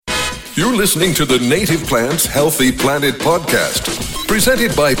You're listening to the Native Plants Healthy Planet podcast,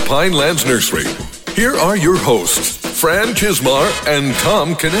 presented by Pinelands Nursery. Here are your hosts, Fran Chismar and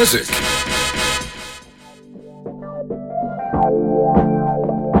Tom Knezik.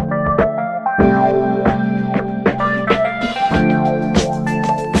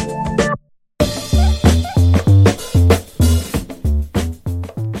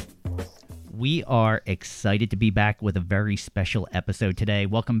 We are excited to be back with a very special episode today.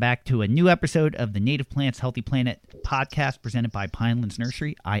 Welcome back to a new episode of the Native Plants Healthy Planet podcast presented by Pinelands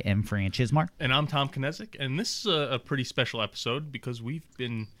Nursery. I am Fran Chismar. And I'm Tom Knezik. And this is a pretty special episode because we've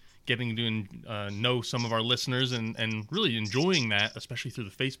been getting to know some of our listeners and really enjoying that, especially through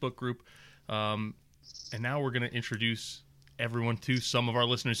the Facebook group. And now we're going to introduce everyone to some of our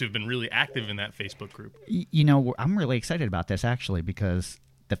listeners who've been really active in that Facebook group. You know, I'm really excited about this, actually, because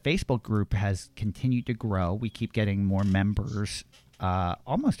the Facebook group has continued to grow. We keep getting more members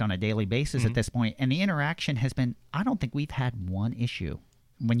almost on a daily basis at this point, and the interaction has been, I don't think we've had one issue.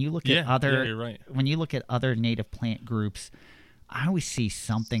 When you look at you're right. When you look at other native plant groups, I always see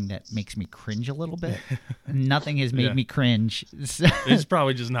something that makes me cringe a little bit. Nothing has made me cringe. It's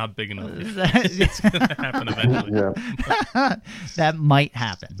probably just not big enough. It's going to happen eventually. That might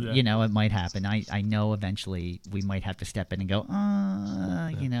happen. Yeah. You know, it might happen. I know eventually we might have to step in and go,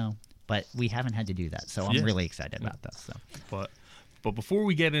 you know, but we haven't had to do that. So I'm really excited about this. So. But before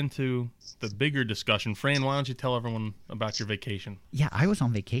we get into the bigger discussion, Fran, why don't you tell everyone about your vacation? Yeah, I was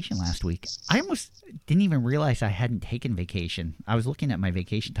on vacation last week. I almost didn't even realize I hadn't taken vacation. I was looking at my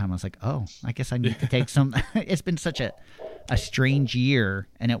vacation time. I was like, oh, I guess I need to take some. It's been such a strange year,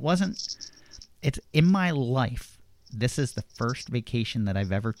 and it's in my life. This is the first vacation that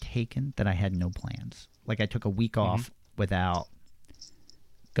I've ever taken that I had no plans. Like I took a week off without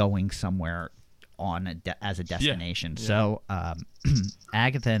going somewhere as a destination. Yeah. So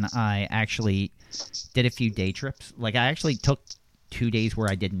Agatha and I actually did a few day trips. Like I actually took 2 days where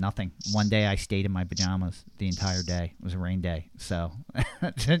I did nothing. One day I stayed in my pajamas the entire day. It was a rain day. So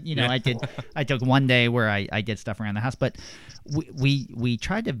you know, I took one day where I did stuff around the house. But we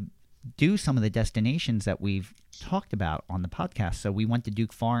tried to do some of the destinations that we've talked about on the podcast. So we went to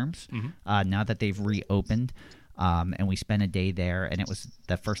Duke Farms now that they've reopened. And we spent a day there, and it was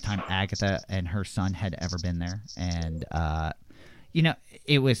the first time Agatha and her son had ever been there. And you know,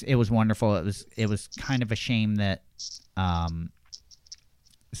 it was wonderful. It was kind of a shame that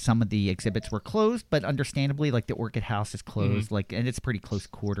some of the exhibits were closed, but understandably, like the Orchid House is closed, like, and it's pretty close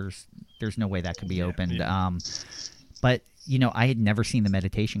quarters. There's no way that could be opened. Yeah. But you know, I had never seen the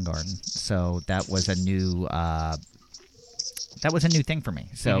meditation garden, so that was a new. That was a new thing for me,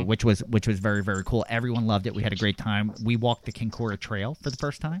 so which was very, very cool. Everyone loved it. We had a great time. We walked the Kinkora Trail for the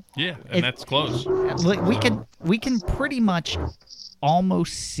first time. Yeah, and that's close. We can pretty much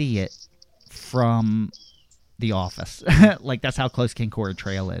almost see it from the office. Like that's how close Kinkora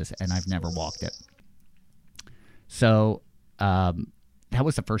Trail is, and I've never walked it. So that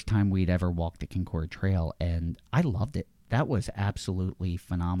was the first time we'd ever walked the Kinkora Trail, and I loved it. That was absolutely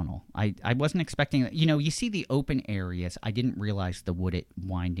phenomenal. I wasn't expecting that. You know, you see the open areas. I didn't realize the wooded,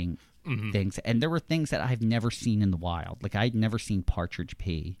 winding things. And there were things that I've never seen in the wild. Like, I'd never seen partridge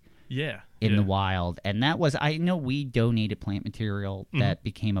pea in the wild. And that was, I know we donated plant material that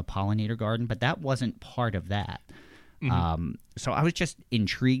became a pollinator garden, but that wasn't part of that. So I was just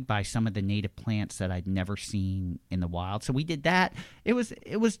intrigued by some of the native plants that I'd never seen in the wild. So we did that. It was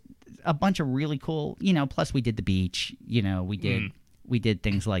a bunch of really cool, you know, plus we did the beach, you know, we did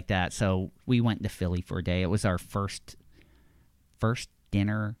things like that. So we went to Philly for a day. It was our first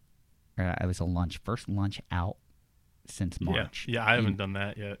dinner. It was first lunch out since March. Yeah, I haven't done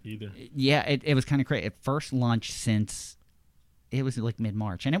that yet either. Yeah, it was kind of crazy. First lunch since it was like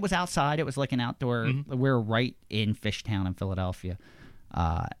mid-March, and it was outside. It was like an outdoor. We're right in Fishtown in Philadelphia,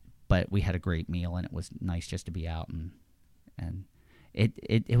 but we had a great meal, and it was nice just to be out, and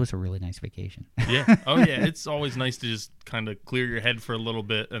it was a really nice vacation. Yeah. Oh yeah, it's always nice to just kind of clear your head for a little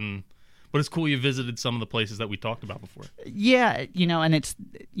bit, but it's cool you visited some of the places that we talked about before. Yeah, you know, and it's,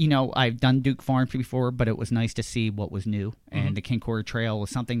 you know, I've done Duke Farms before, but it was nice to see what was new, and the Kinkora Trail was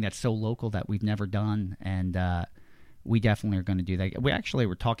something that's so local that we've never done, and we definitely are going to do that. We actually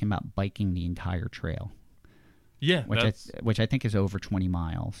were talking about biking the entire trail. Yeah, which I think is over 20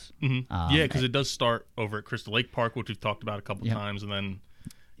 miles. Yeah, because it does start over at Crystal Lake Park, which we've talked about a couple times, and then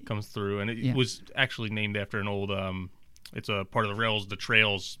comes through. And it was actually named after an old. It's a part of the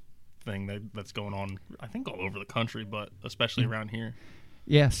Trails thing that's going on, I think, all over the country, but especially around here.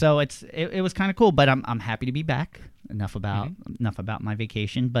 Yeah, so it was kind of cool, but I'm happy to be back. Enough about my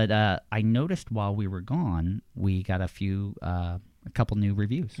vacation. But I noticed while we were gone, we got a few a couple new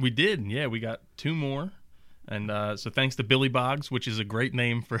reviews. We did. Yeah, we got 2 more. And so thanks to Billy Boggs, which is a great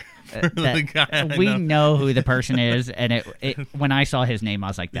name for the guy. We know who the person is, and when I saw his name, I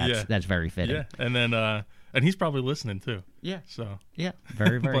was like, that's very fitting. Yeah, and then and he's probably listening too. Yeah. So yeah,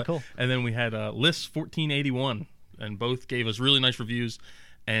 very very cool. And then we had Lists 1481, and both gave us really nice reviews,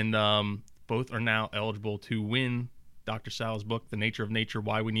 and both are now eligible to win Dr. Sal's book, The Nature of Nature: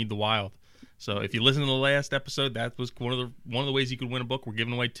 Why We Need the Wild. So if you listen to the last episode, that was one of the ways you could win a book. We're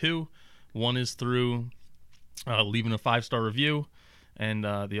giving away 2. One is through leaving a 5-star review, and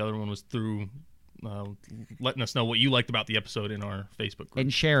the other one was through letting us know what you liked about the episode in our Facebook group.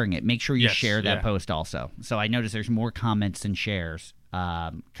 And sharing it. Make sure you share that post also. So I noticed there's more comments than shares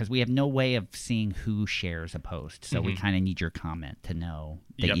because we have no way of seeing who shares a post. So we kind of need your comment to know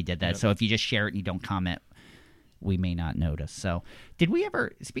that you did that. So if you just share it and you don't comment, we may not notice. So did we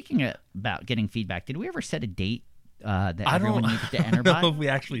ever, speaking about getting feedback, did we ever set a date that everyone needed to enter by? I don't know if we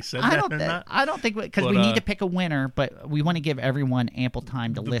actually said that or not. I don't think, because we need to pick a winner, but we want to give everyone ample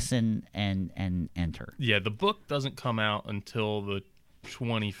time to listen and enter. Yeah, the book doesn't come out until the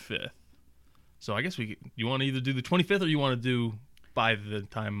 25th. So I guess you want to either do the 25th or you want to do by the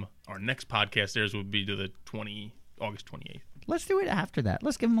time our next podcast airs would be to the August 28th. Let's do it after that.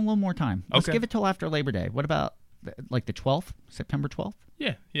 Let's give them a little more time. Let's give it till after Labor Day. What about like the 12th, September 12th?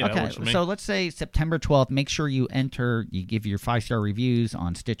 Yeah, okay, that works for me. So let's say September 12th. Make sure you enter, you give your 5-star reviews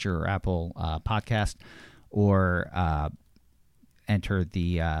on Stitcher or Apple Podcast, or enter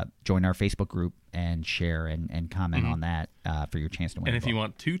the join our Facebook group and share and comment on that for your chance to win. And if you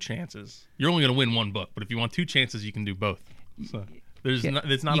want 2 chances, you're only going to win 1 book, but if you want 2 chances, you can do both. So it's not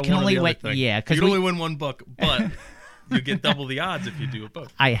a one or the other thing. Yeah, you can only win 1 book, but you get double the odds if you do it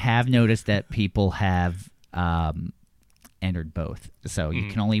both. I have noticed that people have entered both, so you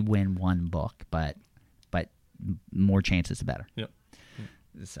can only win 1 book, but more chances the better. Yep.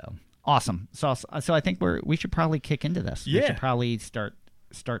 So awesome. So I think we should probably kick into this. Yeah. We should probably start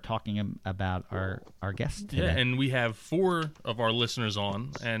talking about our guests today. Yeah, and we have 4 of our listeners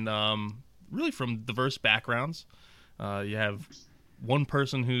on, and really from diverse backgrounds. You have one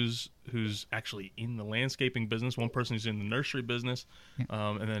person who's actually in the landscaping business, one person who's in the nursery business,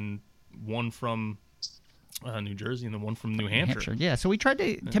 and then one from New Jersey, and then one from New Hampshire. Yeah, so we tried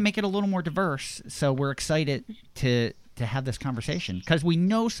to make it a little more diverse. So we're excited to have this conversation because we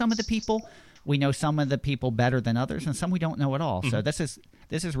know some of the people. We know some of the people better than others, and some we don't know at all. So this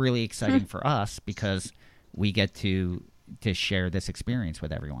is really exciting for us because we get to share this experience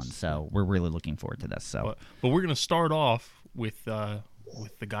with everyone. So we're really looking forward to this. So, but we're going to start off with the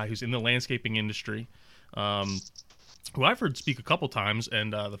guy who's in the landscaping industry, who I've heard speak a couple times.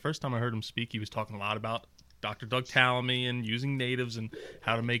 And the first time I heard him speak, he was talking a lot about Dr. Doug Tallamy and using natives and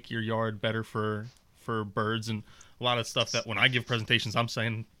how to make your yard better for birds, and a lot of stuff that when I give presentations, I'm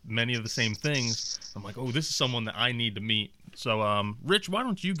saying many of the same things. I'm like, oh, this is someone that I need to meet. So, Rich, why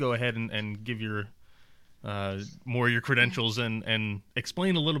don't you go ahead and give your more of your credentials and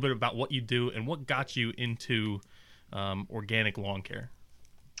explain a little bit about what you do and what got you into organic lawn care.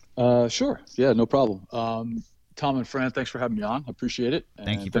 Sure. Yeah, no problem. Tom and Fran, thanks for having me on. I appreciate it. And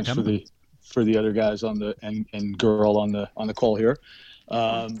Thank you for coming. Thanks for the other guys on the and girl on the call here.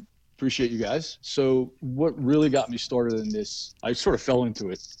 Appreciate you guys. So what really got me started in this, I sort of fell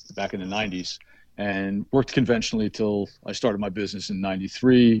into it back in the 90s and worked conventionally till I started my business in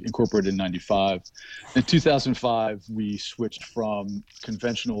 93, incorporated in 95. In 2005, we switched from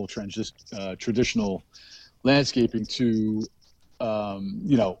conventional traditional landscaping to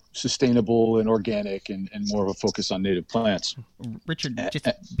sustainable and organic and more of a focus on native plants. Richard,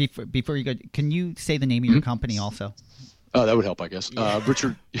 just before you go, can you say the name of your company also? Oh, that would help, I guess.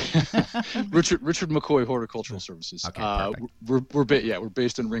 Richard McCoy Horticultural Services. Okay, we're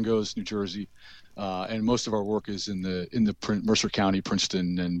based in Ringgoes, New Jersey, and most of our work is in the Mercer County,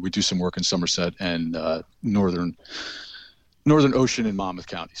 Princeton, and we do some work in Somerset and Northern Ocean and Monmouth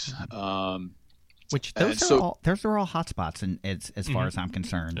counties. Which those are all hotspots, and as far as I'm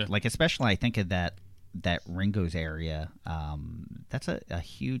concerned, Yeah. like especially I think of that Ringgoes area. That's a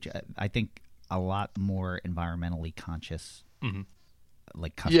huge. I think a lot more environmentally conscious,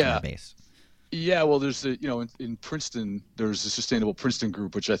 like customer base. Yeah, well, there's in Princeton, there's the Sustainable Princeton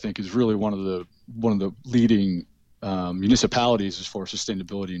Group, which I think is really one of the leading municipalities as far as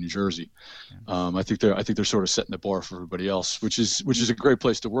sustainability in New Jersey. I think they're sort of setting the bar for everybody else, which is a great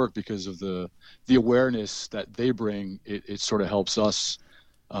place to work because of the awareness that they bring. It sort of helps us,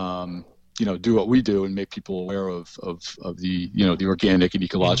 do what we do and make people aware of the the organic and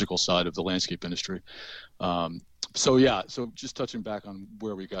ecological side of the landscape industry. So yeah, so just touching back on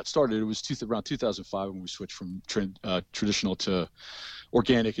where we got started, it was around 2005 when we switched from traditional to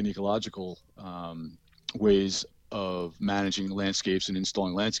organic and ecological ways of managing landscapes and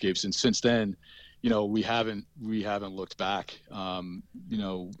installing landscapes. And since then, we haven't looked back.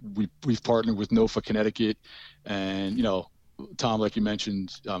 We've partnered with NOFA Connecticut, and Tom, like you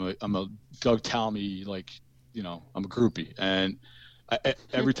mentioned, I'm a Doug Talmy, I'm a groupie, and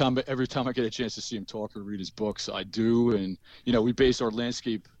every time I get a chance to see him talk or read his books, I do. And we base our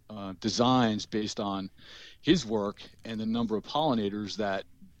landscape designs based on his work and the number of pollinators that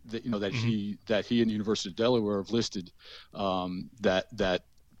he and the University of Delaware have listed that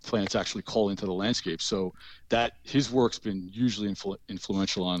plants actually call into the landscape. So that his work's been hugely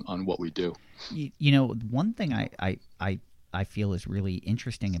influential on what we do. One thing I feel is really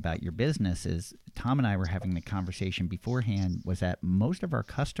interesting about your business is Tom and I were having the conversation beforehand, was that most of our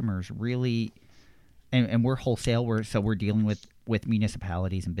customers really, and we're wholesale, so we're dealing with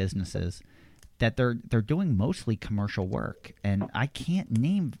municipalities and businesses, that they're doing mostly commercial work. And I can't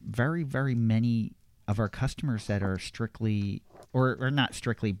name very, very many of our customers that are strictly, or not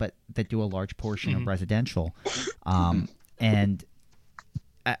strictly, but that do a large portion of residential. And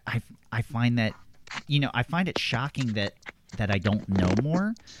I find that, I find it shocking that I don't know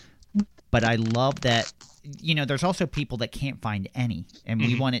more, but I love that, there's also people that can't find any, and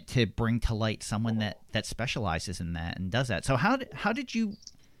we wanted to bring to light someone that specializes in that and does that. So how did you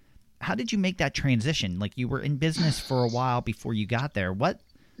make that transition? Like, you were in business for a while before you got there. What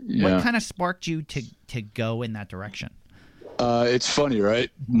kind of sparked you to go in that direction? It's funny, right?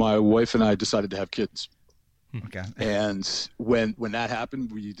 My wife and I decided to have kids. Okay. And when that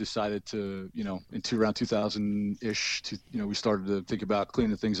happened, we decided to, around 2000-ish, we started to think about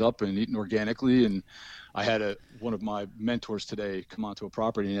cleaning things up and eating organically. And I had one of my mentors today come onto a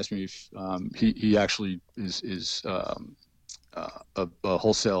property and ask me if he actually is a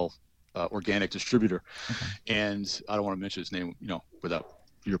wholesale organic distributor. Okay. And I don't want to mention his name, without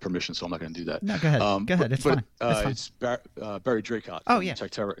your permission, so I'm not going to do that. No, go ahead. Go ahead. It's fine. It's Barry Draycott. Oh, yeah.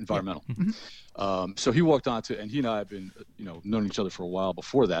 Techterra Environmental. Yeah. Mm-hmm. So he walked onto, and he and I have been, known each other for a while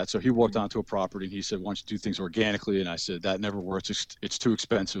before that. So he walked onto a property and he said, "Why don't you do things organically?" And I said, "That never works. It's too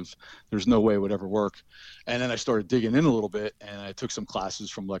expensive. There's no way it would ever work." And then I started digging in a little bit, and I took some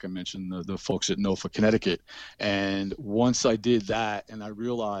classes from, like I mentioned, the folks at NOFA Connecticut. And once I did that, and I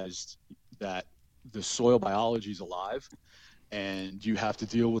realized that the soil biology is alive, and you have to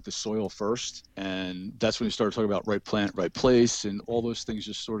deal with the soil first. And that's when you started talking about right plant, right place, and all those things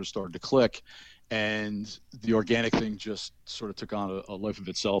just sort of started to click. And the organic thing just sort of took on a life of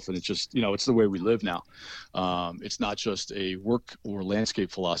itself. And it's just, it's the way we live now. It's not just a work or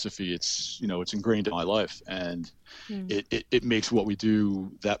landscape philosophy. It's, it's ingrained in my life, and it makes what we do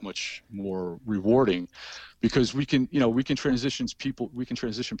that much more rewarding, because we can transition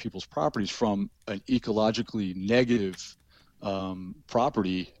people's properties from an ecologically negative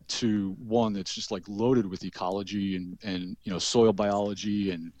property to one that's just like loaded with ecology and soil biology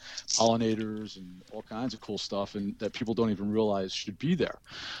and pollinators and all kinds of cool stuff, and that people don't even realize should be there.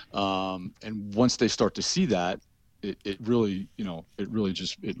 And once they start to see that, it really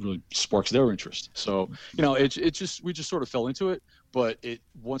sparks their interest. So we just sort of fell into it, but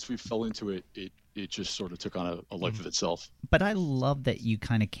once we fell into it, it just sort of took on a life of itself. But I love that you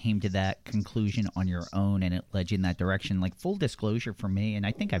kind of came to that conclusion on your own, and it led you in that direction. Like, full disclosure for me, and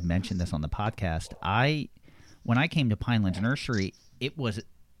I think I've mentioned this on the podcast, when I came to Pinelands Nursery, it was,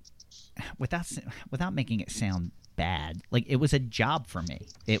 without making it sound bad, like, it was a job for me.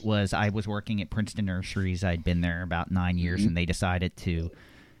 I was working at Princeton Nurseries. I'd been there about 9 years, and they decided to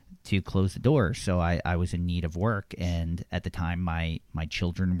close the doors. So I was in need of work, and at the time my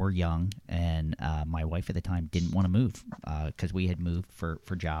children were young, and my wife at the time didn't want to move because we had moved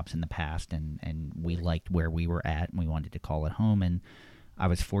for jobs in the past, and we liked where we were at, and we wanted to call it home. And I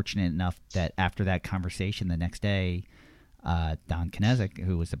was fortunate enough that after that conversation, the next day, Don Knezik,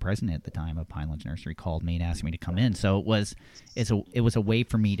 who was the president at the time of Pinelands Nursery, called me and asked me to come in. So it was a way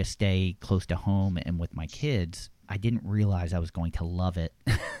for me to stay close to home and with my kids. I didn't realize I was going to love it,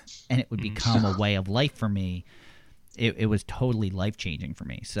 and it would become a way of life for me. It was totally life-changing for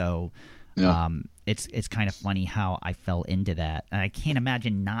me. So it's kind of funny how I fell into that. And I can't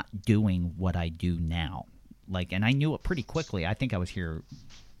imagine not doing what I do now. And I knew it pretty quickly. I think I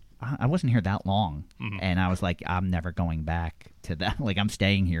wasn't here that long, and I was like, I'm never going back to that. I'm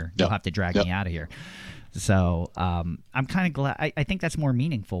staying here. You'll have to drag me out of here. So I'm kind of glad. I think that's more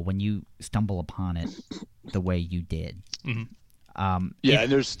meaningful when you stumble upon it the way you did. And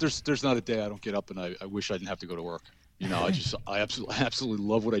there's not a day I don't get up and I wish I didn't have to go to work. You know, I absolutely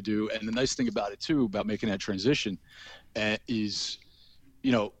love what I do. And the nice thing about it too, about making that transition, is,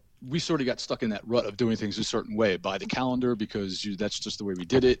 you know, we sort of got stuck in that rut of doing things a certain way by the calendar, because that's just the way we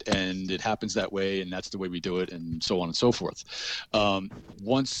did it, and it happens that way, and that's the way we do it, and so on and so forth.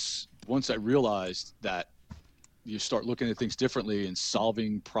 Once I realized that you start looking at things differently and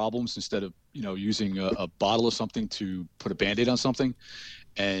solving problems instead of, you know, using a bottle of something to put a Band-Aid on something,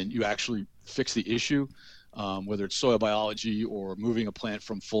 and you actually fix the issue, whether it's soil biology or moving a plant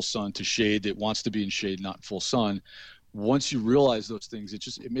from full sun to shade that wants to be in shade, not in full sun. Once you realize those things,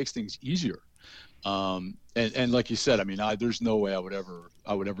 it makes things easier. And like you said, I mean, there's no way I would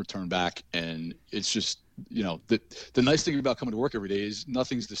ever turn back. And it's just, you know, the nice thing about coming to work every day is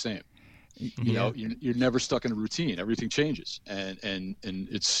nothing's the same. You know, you're never stuck in a routine. Everything changes, and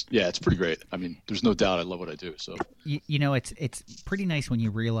it's pretty great. I mean, there's no doubt I love what I do. So you know, it's pretty nice when you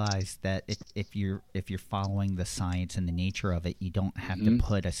realize that if you're following the science and the nature of it, you don't have to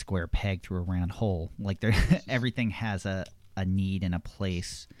put a square peg through a round hole. Like everything has a need and a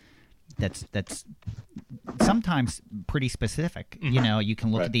place that's sometimes pretty specific. You know, you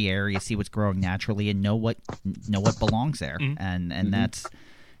can look at the area, see what's growing naturally, and know what belongs there, and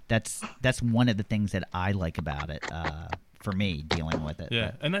that's one of the things that I like about it, for me, dealing with it.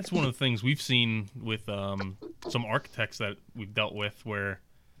 Yeah, and that's one of the things we've seen with some architects that we've dealt with where,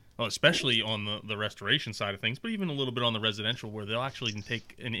 well, especially on the restoration side of things, but even a little bit on the residential, where they'll actually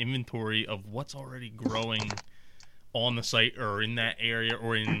take an inventory of what's already growing on the site or in that area,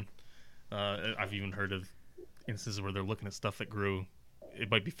 or in, I've even heard of instances where they're looking at stuff that grew, it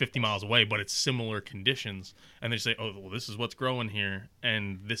might be 50 miles away, but it's similar conditions, and they say, "Oh, well, this is what's growing here,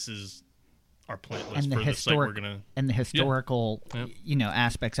 and this is our plant list for the site we're gonna." And the historical, you know,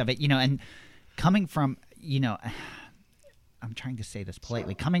 aspects of it, you know, and coming from, you know, I'm trying to say this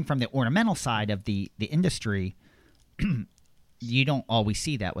politely, coming from the ornamental side of the industry, you don't always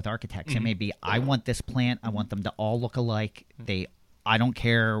see that with architects. It may be, I want this plant, I want them to all look alike. I don't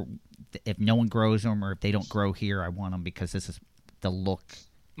care if no one grows them or if they don't grow here. I want them because this is the look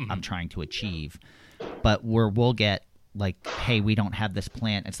I'm trying to achieve. But where we'll get like, hey, we don't have this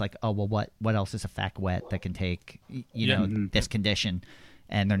plant, it's like, oh, well, what else is a fac wet that can take, you know, this condition?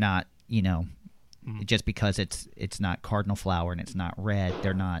 And they're not, you know, just because it's not cardinal flower and it's not red,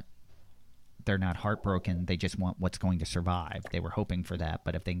 they're not heartbroken. They just want what's going to survive. They were hoping for that,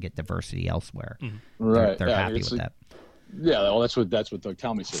 but if they can get diversity elsewhere, right, they're happy with that. Yeah, well, that's what Doug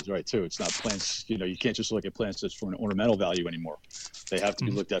Talmy says, right, too. It's not plants, you know, you can't just look at plants just from an ornamental value anymore. They have to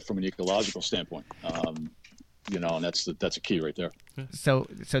be looked at from an ecological standpoint. You know, and that's a key right there. So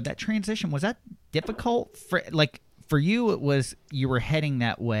that transition, was that difficult for you? It was, you were heading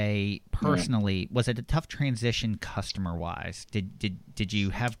that way personally. Was it a tough transition customer wise? Did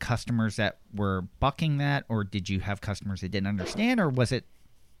you have customers that were bucking that, or did you have customers that didn't understand, or was it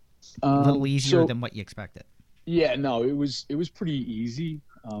a little easier than what you expected? Yeah, no, it was pretty easy.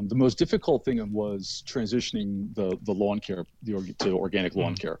 The most difficult thing was transitioning the lawn care to organic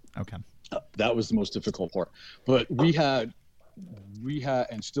lawn care. Okay. That was the most difficult part. But we had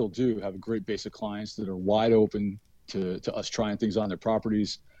and still do have a great base of clients that are wide open to us trying things on their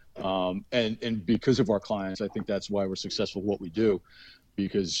properties. And because of our clients, I think that's why we're successful at what we do.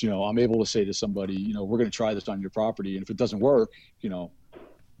 Because, you know, I'm able to say to somebody, you know, we're going to try this on your property, and if it doesn't work, you know,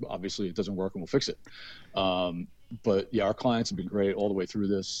 obviously it doesn't work and we'll fix it. But yeah, our clients have been great all the way through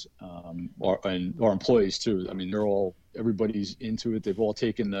this, and our employees too. I mean, everybody's into it. They've all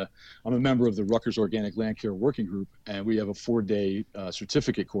taken I'm a member of the Rutgers Organic Land Care Working Group, and we have a 4-day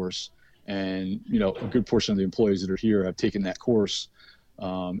certificate course. And, you know, a good portion of the employees that are here have taken that course,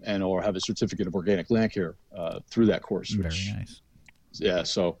 or have a certificate of organic land care through that course. Very nice. Yeah.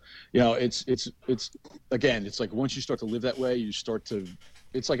 So, you know, it's again, it's like once you start to live that way,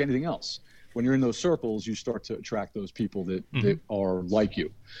 it's like anything else. When you're in those circles, you start to attract those people that are like you.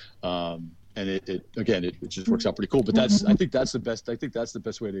 And it just works out pretty cool. But I think that's the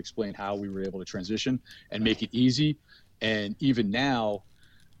best way to explain how we were able to transition and make it easy. And even now,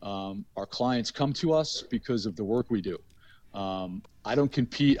 our clients come to us because of the work we do. I don't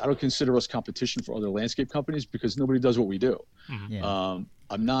consider us competition for other landscape companies because nobody does what we do. Yeah.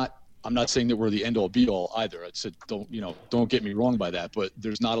 I'm not saying that we're the end all be all either. I said, don't get me wrong by that, but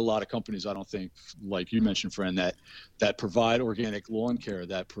there's not a lot of companies, I don't think, like you mentioned, friend, that provide organic lawn care,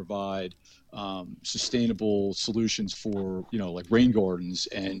 that provide sustainable solutions for, like rain gardens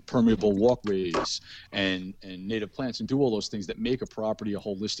and permeable walkways and native plants, and do all those things that make a property a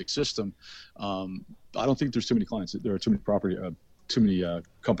holistic system. I don't think there's too many clients. There are too many too many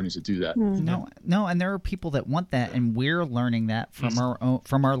companies that do that. No, and there are people that want that, and we're learning that from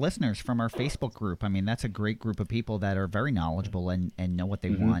our listeners, from our Facebook group. I mean, that's a great group of people that are very knowledgeable and know what they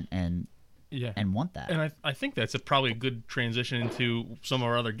want and want that. And I think that's probably a good transition into some of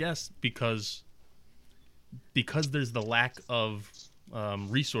our other guests because there's the lack of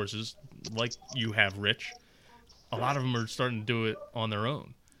resources like you have, Rich. A lot of them are starting to do it on their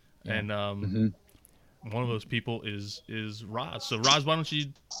own, and one of those people is Roz. So Roz, why don't you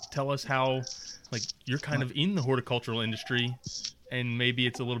tell us how, like, you're kind of in the horticultural industry, and maybe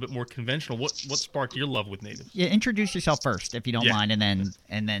it's a little bit more conventional. What sparked your love with natives? Yeah, introduce yourself first, if you don't mind, and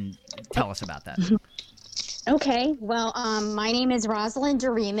then tell us about that. Okay. Well, my name is Rosalind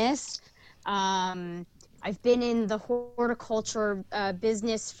Doremus. I've been in the horticulture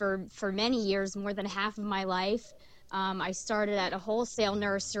business for many years, more than half of my life. I started at a wholesale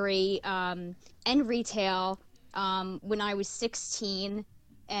nursery and retail when I was 16,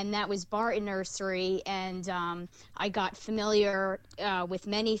 and that was Barton Nursery. And I got familiar with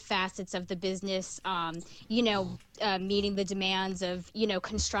many facets of the business, meeting the demands of,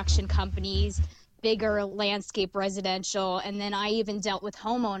 construction companies, bigger landscape residential, and then I even dealt with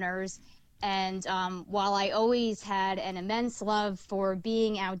homeowners. And while I always had an immense love for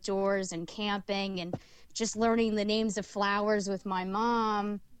being outdoors and camping and just learning the names of flowers with my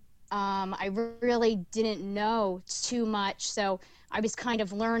mom, I really didn't know too much. So I was kind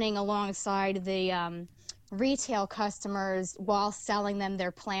of learning alongside the retail customers while selling them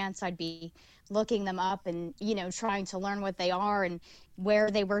their plants. I'd be looking them up and, trying to learn what they are and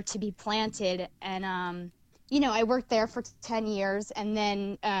where they were to be planted. And, I worked there for 10 years, and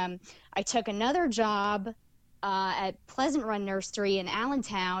then I took another job at Pleasant Run Nursery in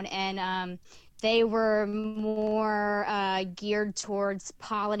Allentown, and they were more geared towards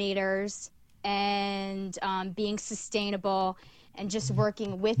pollinators and being sustainable and just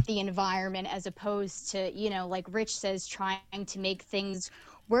working with the environment, as opposed to, like Rich says, trying to make things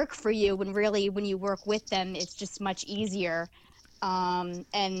work for you, when really when you work with them, it's just much easier. While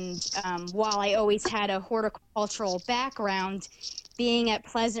I always had a horticultural background, being at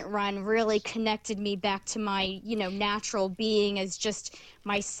Pleasant Run really connected me back to my, natural being as just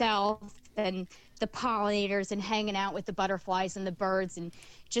myself, and the pollinators and hanging out with the butterflies and the birds, and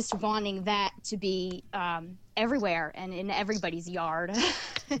just wanting that to be everywhere and in everybody's yard.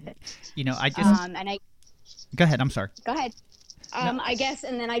 Go ahead. I'm sorry. Go ahead. No. I guess,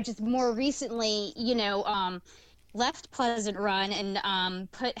 and then I just more recently, left Pleasant Run and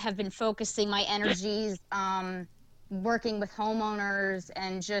have been focusing my energies working with homeowners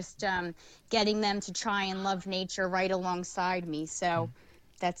and just getting them to try and love nature right alongside me. So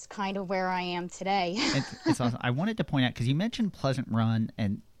that's kind of where I am today. It's awesome. I wanted to point out, because you mentioned Pleasant Run,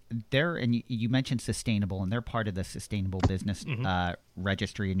 and you mentioned sustainable, and they're part of the Sustainable Business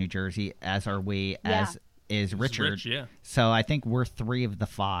Registry in New Jersey, as are we, as is Richard. Rich, yeah. So I think we're 3 of the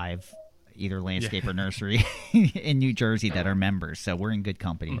 5, either landscape or nursery in New Jersey, that are members. So we're in good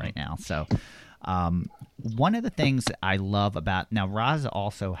company right now. So one of the things that I love about, now Roz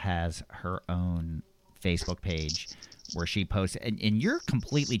also has her own Facebook page where she posts, and you're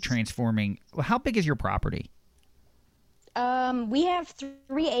completely transforming. How big is your property? We have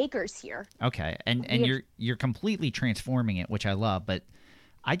 3 acres here. Okay, and you're completely transforming it, which I love. But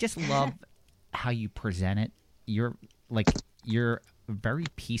I just love how you present it. You're very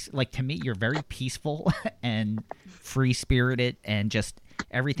to me, you're very peaceful and free spirited, and just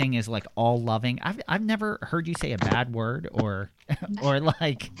everything is like all loving. I've never heard you say a bad word or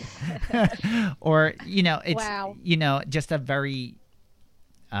like or it's wow. Just a very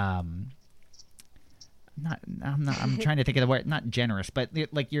I'm trying to think of the word, not generous, but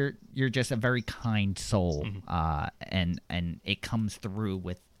like you're just a very kind soul, and it comes through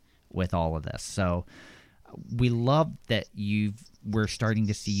with all of this. So we love that we're starting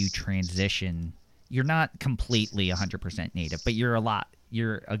to see you transition. You're not completely 100% native, but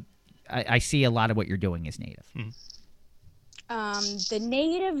I see a lot of what you're doing is native. The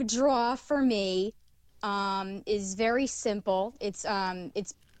native draw for me is very simple.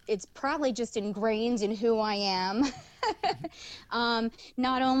 It's probably just ingrained in who I am.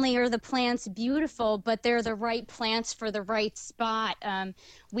 Not only are the plants beautiful, but they're the right plants for the right spot.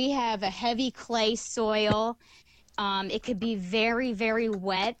 We have a heavy clay soil. It could be very, very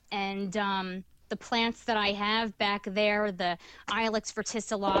wet, and the plants that I have back there, the Ilex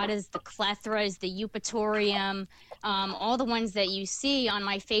verticillatas, the clethras, the eupatorium, all the ones that you see on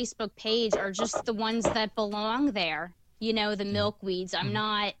my Facebook page are just the ones that belong there. The milkweeds.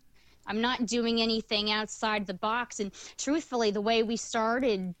 I'm not doing anything outside the box. And truthfully, the way we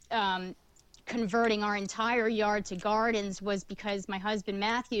started converting our entire yard to gardens was because my husband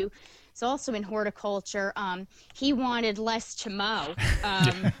Matthew is also in horticulture. He wanted less to mow.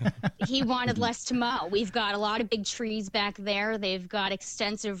 He wanted less to mow. We've got a lot of big trees back there. They've got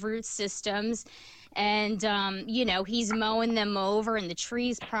extensive root systems. And, he's mowing them over, and the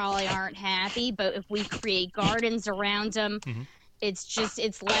trees probably aren't happy. But if we create gardens around them,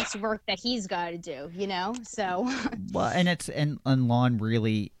 it's less work that he's got to do, So Well, and lawn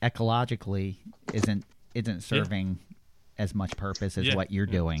really ecologically isn't serving as much purpose as what you're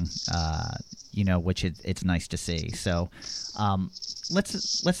doing, which it's nice to see. So,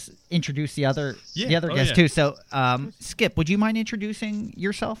 let's introduce the other guest too. So, Skip, would you mind introducing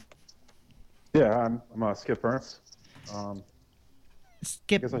yourself? Yeah, I'm Skip Ernst.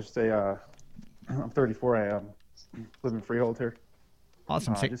 Skip, I guess I should say I'm 34. I live in Freehold here.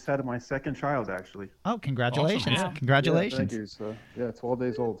 Awesome. I just had my second child, actually. Oh, congratulations! Awesome. Congratulations! Yeah, thank you. So, 12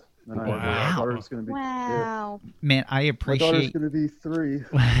 days old. And Wow. my daughter's going to be. wow, Man, I My daughter's appreciate going to be 3.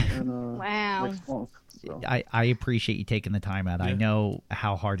 wow. Next month. So. I appreciate you taking the time out. I Yeah. know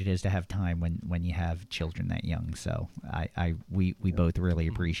how hard it is to have time when you have children that young. So we both really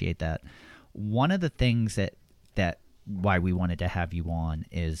appreciate that. One of the things that why we wanted to have you on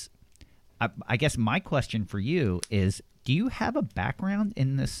is, I guess my question for you is, do you have a background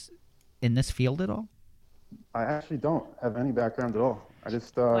in this field at all? I actually don't have any background at all. I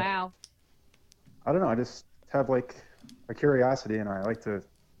just Wow. I don't know. I just have like a curiosity, and I like to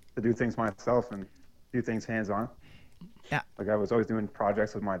do things myself and do things hands-on. Yeah. Like I was always doing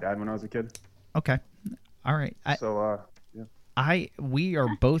projects with my dad when I was a kid. Okay. All right. So yeah. We are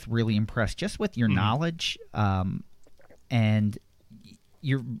both really impressed just with your knowledge, and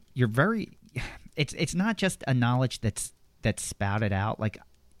you're very. It's not just a knowledge that's spouted out. Like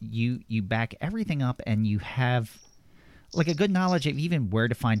you back everything up, and you have like a good knowledge of even where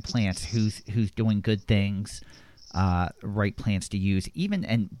to find plants, who's doing good things, right plants to use. Even,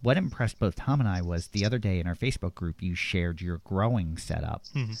 and what impressed both Tom and I was the other day in our Facebook group, you shared your growing setup,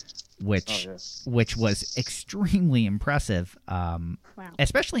 which was extremely impressive. Wow.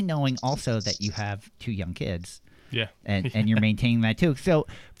 Especially knowing also that you have 2 young kids. Yeah. And you're maintaining that too. So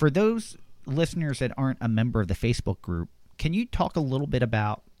for those listeners that aren't a member of the Facebook group, can you talk a little bit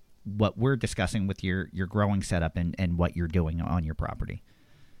about what we're discussing with your growing setup and what you're doing on your property?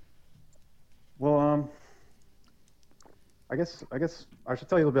 Well, I guess I should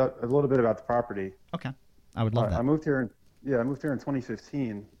tell you a little bit about the property. Okay, I would love that. I moved here in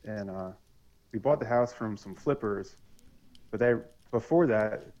 2015, and we bought the house from some flippers, but before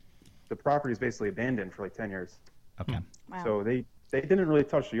that, the property is basically abandoned for like 10 years. Okay. Wow. So they didn't really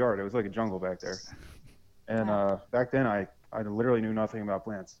touch the yard. It was like a jungle back there. And back then, I literally knew nothing about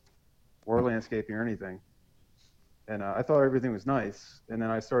plants or landscaping or anything. And I thought everything was nice. And then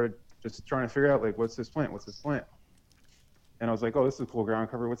I started just trying to figure out, like, what's this plant? And I was like, oh, this is a cool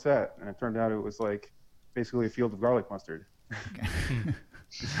ground cover. What's that? And it turned out it was like basically a field of garlic mustard.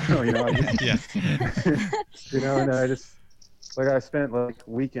 So, and I spent like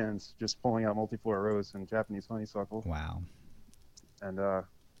weekends just pulling out multiflora rose and Japanese honeysuckle. Wow. And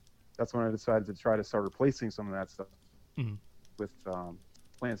that's when I decided to try to start replacing some of that stuff with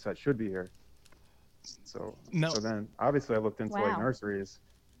plants that should be here. So then obviously I looked into like nurseries,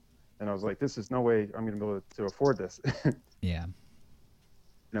 and I was like, this is no way I'm going to be able to afford this. Yeah.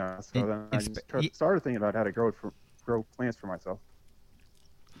 No. So then I just started thinking about how to grow plants for myself.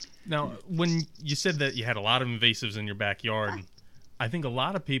 Now, when you said that you had a lot of invasives in your backyard, I think a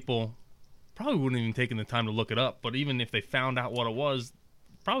lot of people probably wouldn't even taken the time to look it up. But even if they found out what it was,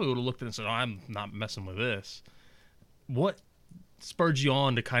 probably would have looked at it and said, oh, I'm not messing with this. What spurred you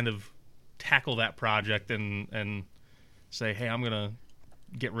on to kind of tackle that project and say, hey, I'm going to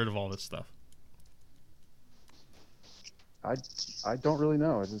get rid of all this stuff? I don't really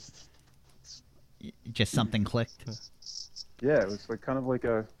know. Just something clicked. Yeah, it was like kind of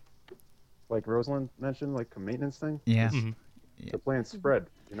like Rosalind mentioned, like a maintenance thing. Yeah. The plants spread.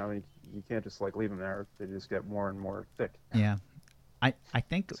 You can't just like leave them there. They just get more and more thick. Yeah. I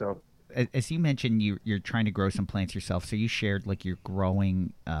think so. As you mentioned, you're trying to grow some plants yourself. So you shared like your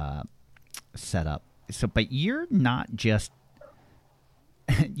growing setup. So, but you're not just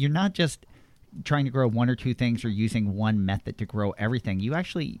trying to grow 1 or 2 things or using one method to grow everything. You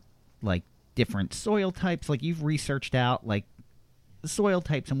actually like different soil types. Like you've researched out like soil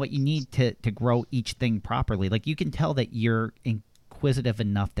types and what you need to grow each thing properly. Like you can tell that you're inquisitive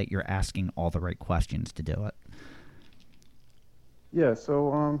enough that you're asking all the right questions to do it. Yeah.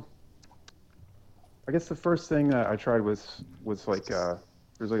 So I guess the first thing that I tried was like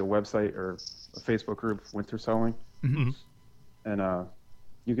there's like a website or a Facebook group, Winter Sowing, and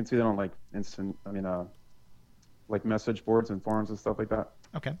you can see that on like like message boards and forums and stuff like that.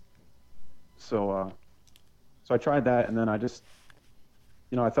 Okay. So so I tried that, and then I just,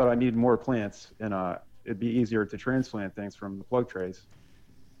 I thought I needed more plants, and it'd be easier to transplant things from the plug trays.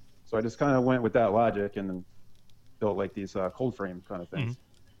 So I just kind of went with that logic and then built like these cold frame kind of things.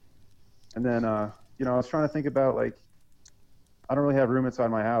 And then, I was trying to think about like, I don't really have room inside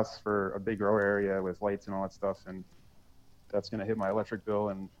my house for a big grow area with lights and all that stuff, and that's going to hit my electric bill.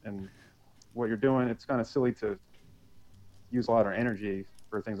 And what you're doing, it's kind of silly to use a lot of energy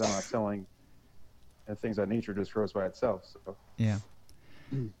for things I'm not selling and things that nature just grows by itself. So Yeah.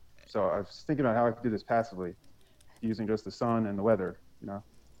 So I was thinking about how I could do this passively, using just the sun and the weather,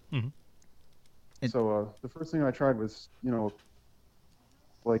 So the first thing I tried was,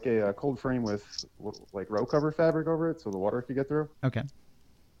 like a cold frame with like row cover fabric over it, so the water could get through. Okay.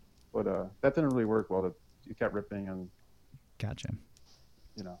 But that didn't really work well. It kept ripping, and Gotcha.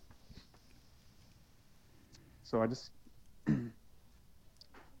 So I just, I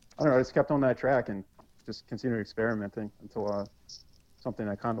don't know. I just kept on that track and just continued experimenting until something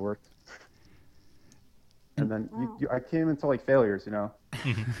that kind of worked. And then I came into like failures, and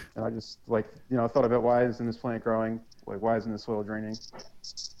I just like, thought about why isn't this plant growing? Like, why isn't the soil draining?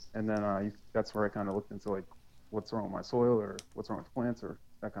 And then that's where I kind of looked into like, what's wrong with my soil, or what's wrong with the plants, or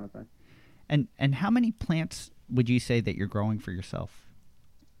that kind of thing. And how many plants would you say that you're growing for yourself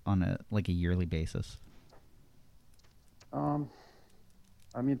on a yearly basis?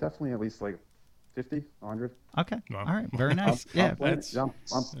 I mean, definitely at least like 50, 100. Okay. Wow. All right. Very nice. Yeah.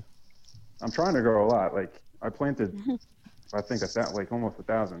 I'm trying to grow a lot. Like I planted, I think like almost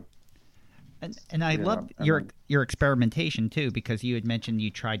 1,000. And I love your experimentation too, because you had mentioned you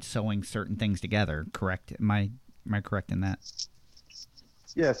tried sewing certain things together. Correct? Am I correct in that?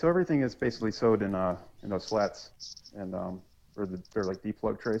 Yeah. So everything is basically sewed in those slats, and they're like deep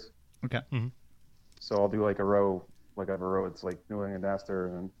plug trays. Okay. Mm-hmm. So I'll do like a row. Like I have a row. It's like New England aster,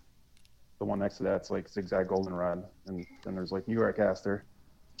 and the one next to that's like zigzag goldenrod, and then there's like New York aster.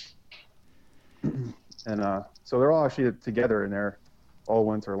 And so they're all actually together in there all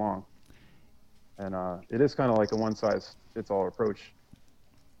winter long. And it is kind of like a one-size-fits-all approach.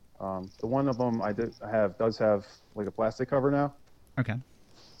 The one of them does have like a plastic cover now. Okay.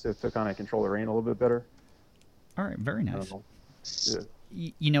 To kind of control the rain a little bit better. All right. Very nice.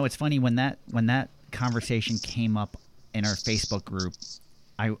 Yeah. It's funny when that conversation came up in our Facebook group,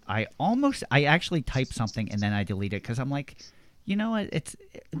 I actually typed something and then I deleted it because I'm like,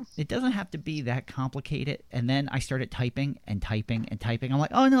 it doesn't have to be that complicated. And then I started typing and typing and typing. I'm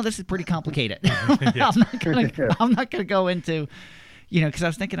like, oh no, this is pretty complicated. I'm not gonna go into, because I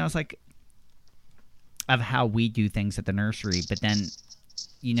was thinking, I was like, of how we do things at the nursery, but then,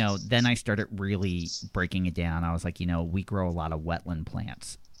 then I started really breaking it down. I was like, we grow a lot of wetland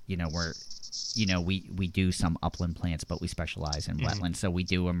plants, where, we do some upland plants, but we specialize in wetlands. So we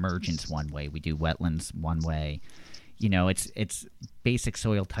do emergence one way, we do wetlands one way. It's basic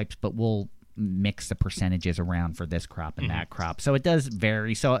soil types, but we'll mix the percentages around for this crop and that crop. So it does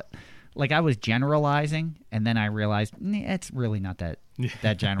vary. So like I was generalizing, and then I realized it's really not that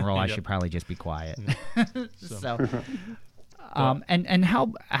general. I should probably just be quiet. And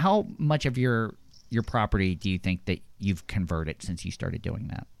how much of your property do you think that you've converted since you started doing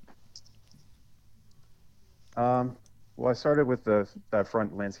that? Well, I started with that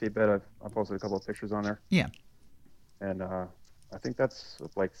front landscape bed. I posted a couple of pictures on there. Yeah. And I think that's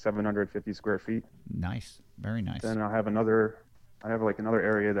like 750 square feet. Nice. Very nice. Then I have another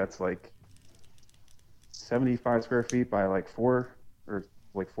area that's like 75 square feet by like 4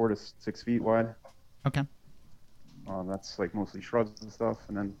 to 6 feet wide. Okay. That's like mostly shrubs and stuff.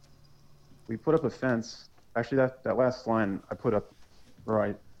 And then we put up a fence. Actually, that last line I put up, where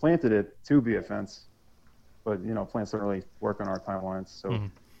I planted it to be a fence, but plants don't really work on our timelines. So,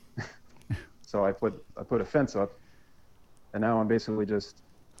 so I put a fence up, and now I'm basically just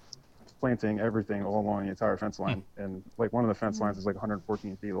planting everything all along the entire fence line. And like one of the fence lines is like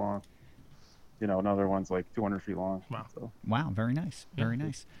 114 feet long. Another one's like 200 feet long. Wow. So, wow. Very nice. Very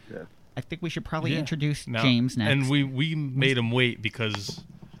nice. Yeah. I think we should probably introduce James next. And we made him wait because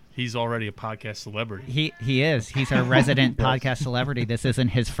he's already a podcast celebrity. He is. He's our resident podcast celebrity. This isn't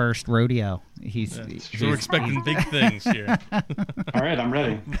his first rodeo. So we're expecting big things here. All right, I'm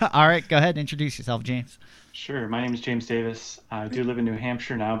ready. All right, go ahead. Introduce yourself, James. Sure. My name is James Davis. I do live in New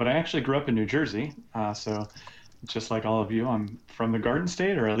Hampshire now, but I actually grew up in New Jersey. So just like all of you, I'm from the Garden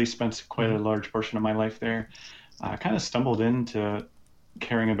State, or at least spent quite a large portion of my life there. I kind of stumbled into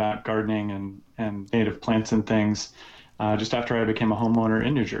caring about gardening and native plants and things just after I became a homeowner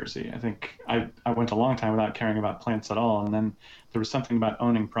in New Jersey. I think I went a long time without caring about plants at all. And then there was something about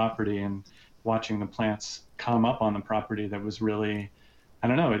owning property and watching the plants come up on the property that was really, I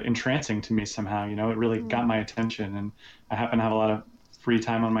don't know, entrancing to me somehow. You know, it really got my attention. And I happen to have a lot of free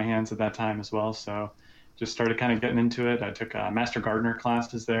time on my hands at that time as well. So just started kind of getting into it. I took master gardener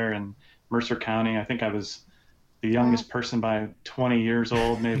classes there in Mercer County. I think I was the youngest person by 20 years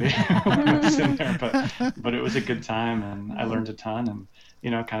old, maybe, when I was in there, but it was a good time, and I learned a ton, and,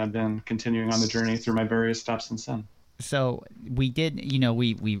 you know, kind of been continuing on the journey through my various stops since then. So we did, you know,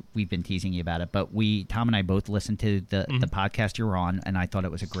 we've been teasing you about it, but Tom and I both listened to the podcast you were on, and I thought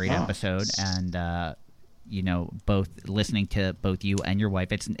it was a great episode, and, you know, both listening to both you and your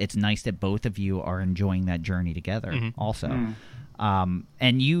wife, it's nice that both of you are enjoying that journey together also.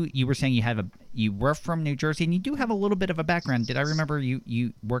 And you were saying you were from New Jersey, and you do have a little bit of a background. Did I remember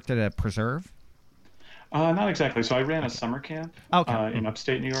you worked at a preserve? Not exactly. So I ran a summer camp in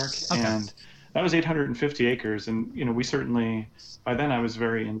upstate New York, and that was 850 acres. And, you know, we certainly, by then I was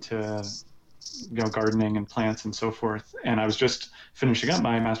very into, you know, gardening and plants and so forth. And I was just finishing up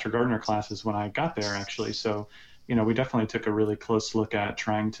my master gardener classes when I got there, actually. So, you know, we definitely took a really close look at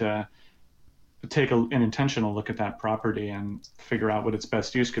trying to take an intentional look at that property and figure out what its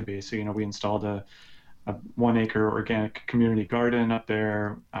best use could be. So, you know, we installed a 1 acre organic community garden up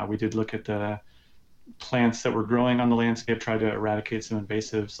there. We did look at the plants that were growing on the landscape, tried to eradicate some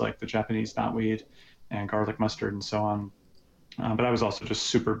invasives like the Japanese knotweed and garlic mustard and so on. But I was also just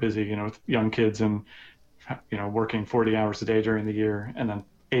super busy, you know, with young kids and, you know, working 40 hours a day during the year and then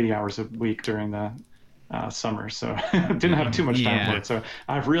 80 hours a week during the summer. So didn't have too much time for it. So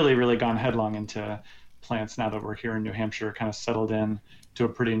I've really, really gone headlong into plants now that we're here in New Hampshire, kind of settled in to a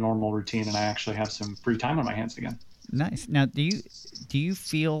pretty normal routine, and I actually have some free time on my hands again. Nice. Now, do you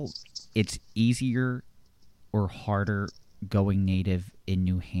feel it's easier or harder going native in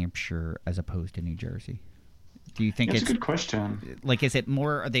New Hampshire as opposed to New Jersey? Do you think That's a good question. Like, is it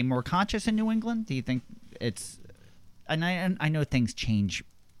more? Are they more conscious in New England? Do you think it's? And I know things change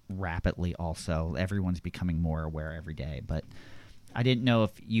rapidly. Also, everyone's becoming more aware every day. But I didn't know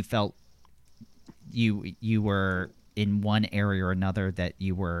if you felt you were in one area or another that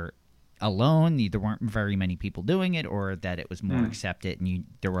you were alone. There weren't very many people doing it, or that it was more accepted and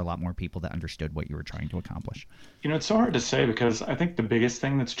there were a lot more people that understood what you were trying to accomplish. You know, it's so hard to say because I think the biggest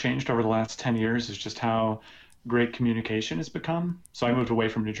thing that's changed over the last 10 years is just how great communication has become. So I moved away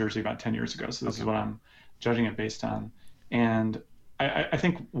from New Jersey about 10 years ago. So this is what I'm judging it based on. And I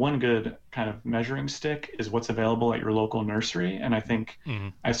think one good kind of measuring stick is what's available at your local nursery. And I think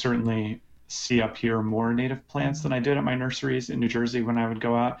I certainly see up here more native plants than I did at my nurseries in New Jersey when I would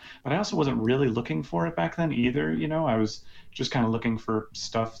go out. But I also wasn't really looking for it back then either. You know, I was just kind of looking for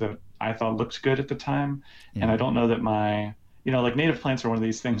stuff that I thought looked good at the time. And I don't know that you know, like native plants are one of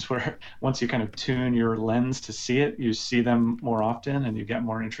these things where once you kind of tune your lens to see it, you see them more often and you get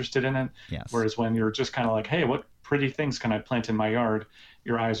more interested in it. Yes. Whereas when you're just kind of like, hey, what pretty things can I plant in my yard?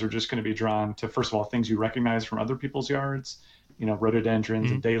 Your eyes are just going to be drawn to, first of all, things you recognize from other people's yards, you know, rhododendrons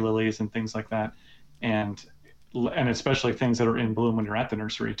and daylilies and things like that. And especially things that are in bloom when you're at the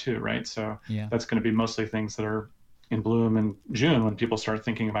nursery too, right? So that's going to be mostly things that are in bloom in June when people start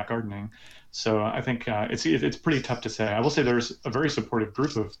thinking about gardening. So I think it's pretty tough to say. I will say there's a very supportive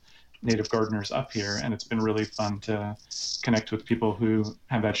group of native gardeners up here, and it's been really fun to connect with people who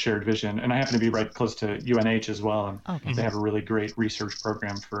have that shared vision. And I happen to be right close to UNH as well, and they have a really great research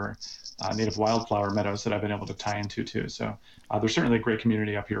program for native wildflower meadows that I've been able to tie into too. So there's certainly a great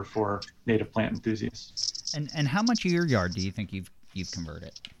community up here for native plant enthusiasts. And how much of your yard do you think you've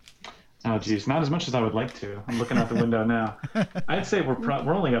converted? Oh, geez, not as much as I would like to. I'm looking out the window now. I'd say we're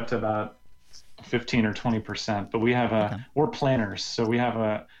only up to about 15 or 20%, but we have we're planners, so we have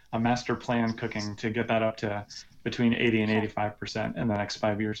a master plan cooking to get that up to between 80 and 85% in the next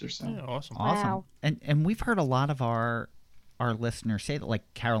 5 years or so. Yeah, awesome. Wow. And we've heard a lot of our listeners say that,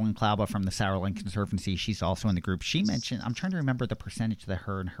 like Carolyn Klauba from the Sauerland Conservancy, she's also in the group. She mentioned, I'm trying to remember the percentage that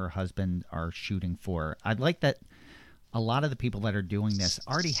her and her husband are shooting for. I'd like that a lot of the people that are doing this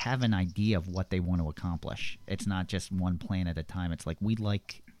already have an idea of what they want to accomplish. It's not just one plant at a time. It's like, we'd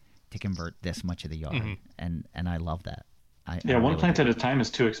like to convert this much of the yard, and I love that. One plant at a time is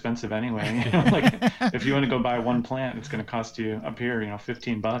too expensive anyway. You know, like if you want to go buy one plant, it's going to cost you up here, you know,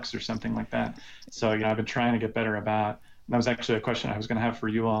 $15 or something like that. So, you know, I've been trying to get better about. That was actually a question I was going to have for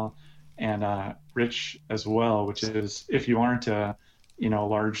you all and Rich as well, which is if you aren't a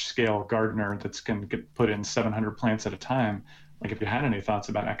large scale gardener that's going to put in 700 plants at a time, like if you had any thoughts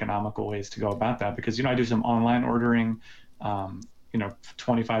about economical ways to go about that, because, you know, I do some online ordering,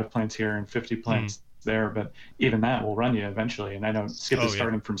 25 plants here and 50 plants there, but even that will run you eventually. And I know Skip is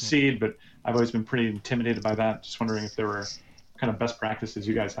starting from seed, but I've always been pretty intimidated by that. Just wondering if there were kind of best practices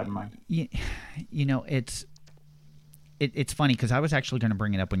you guys had in mind. You know, it's funny because I was actually going to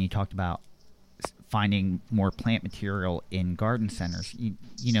bring it up when you talked about finding more plant material in garden centers.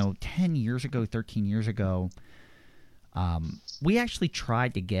 You know, 10 years ago, 13 years ago, we actually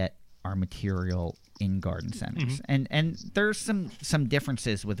tried to get our material in garden centers, and there's some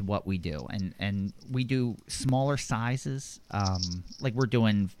differences with what we do, and we do smaller sizes, like we're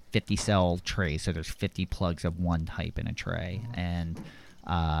doing 50 cell trays, so there's 50 plugs of one type in a tray, and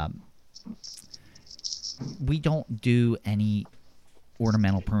we don't do any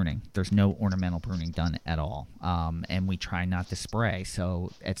ornamental pruning. There's no ornamental pruning done at all, and we try not to spray,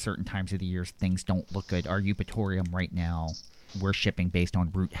 so at certain times of the year things don't look good. Our eupatorium right now, we're shipping based on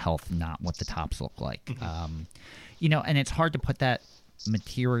root health, not what the tops look like. You know, and it's hard to put that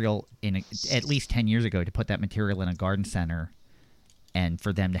material in at least 10 years ago, to put that material in a garden center and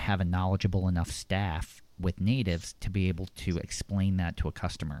for them to have a knowledgeable enough staff with natives to be able to explain that to a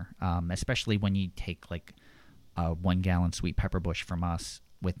customer, especially when you take like a 1 gallon sweet pepper bush from us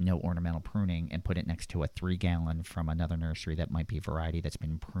with no ornamental pruning and put it next to a 3 gallon from another nursery that might be a variety that's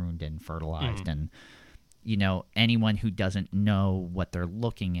been pruned and fertilized. And you know, anyone who doesn't know what they're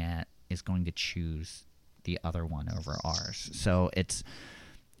looking at is going to choose the other one over ours. So it's,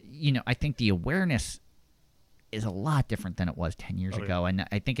 you know, I think the awareness is a lot different than it was 10 years ago. And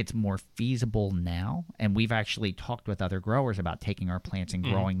I think it's more feasible now. And we've actually talked with other growers about taking our plants and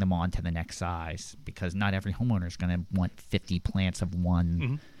growing them on to the next size, because not every homeowner is going to want 50 plants of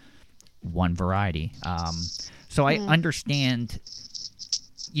one variety. So I understand.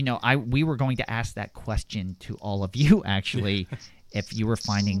 You know, we were going to ask that question to all of you, actually, if you were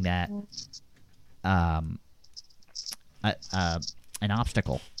finding that an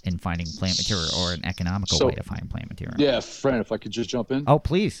obstacle in finding plant material, or an economical way to find plant material. Yeah, Fran, if I could just jump in. Oh,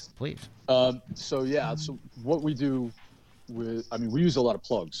 please. So what we do we use a lot of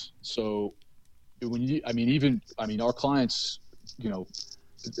plugs. So when our clients,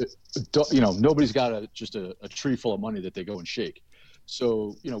 nobody's got just a tree full of money that they go and shake.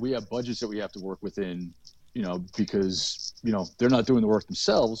 So, we have budgets that we have to work within, because, they're not doing the work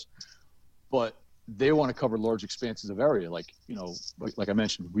themselves, but they want to cover large expanses of area. Like I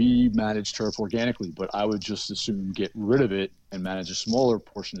mentioned, we manage turf organically, but I would just as soon get rid of it and manage a smaller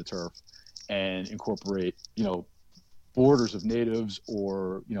portion of turf and incorporate, borders of natives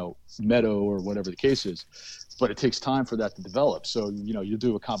or, meadow or whatever the case is. But it takes time for that to develop. So, you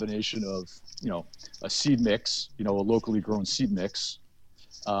do a combination of, a seed mix, a locally grown seed mix.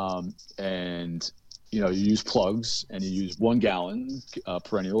 And, you use plugs, and you use 1 gallon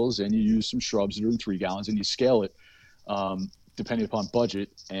perennials, and you use some shrubs that are in 3 gallons, and you scale it depending upon budget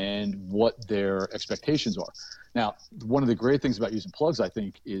and what their expectations are. Now, one of the great things about using plugs, I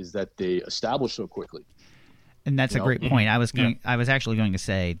think, is that they establish so quickly. And that's a great point. I was actually going to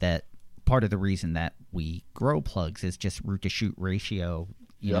say that part of the reason that we grow plugs is just root to shoot ratio.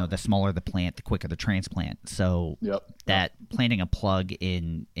 The smaller the plant, the quicker the transplant. So that planting a plug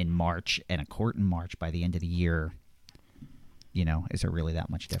in March and a quart in March, by the end of the year, is there really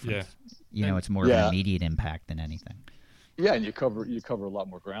that much difference? It's more of an immediate impact than anything. Yeah, and you cover a lot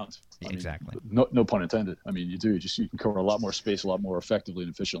more ground. Exactly. No pun intended. You do. You can cover a lot more space, a lot more effectively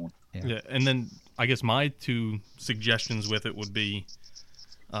and efficiently. Yeah, and then I guess my 2 suggestions with it would be,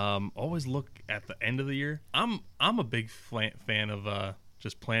 always look at the end of the year. I'm a big fan of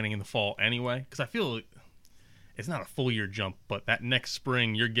just planting in the fall anyway, because I feel it's not a full year jump, but that next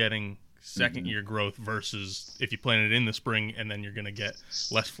spring you're getting second year growth versus if you plant it in the spring and then you're going to get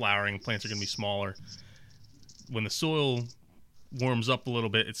less flowering, plants are going to be smaller. When the soil warms up a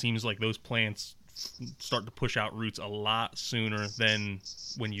little bit, it seems like those plants start to push out roots a lot sooner than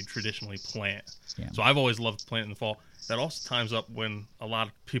when you traditionally plant. Yeah. So I've always loved planting in the fall. That also times up when a lot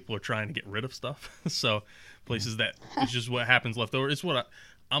of people are trying to get rid of stuff. So places that it's just what happens left over. It's what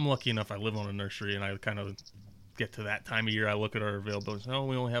I'm lucky enough. I live on a nursery, and I kind of get to that time of year. I look at our availability. Oh,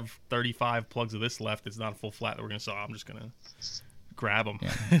 we only have 35 plugs of this left. It's not a full flat that we're going to sell. I'm just going to grab them,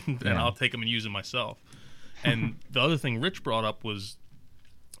 and I'll take them and use them myself. And the other thing Rich brought up was,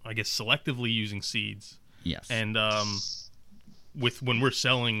 I guess, selectively using seeds. Yes. And when we're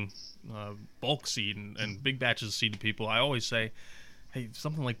selling bulk seed and big batches of seed to people, I always say, hey,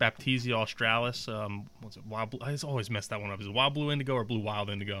 something like Baptisia australis, what's it? Wild Blue, I always mess that one up. Is it Wild Blue Indigo or Blue Wild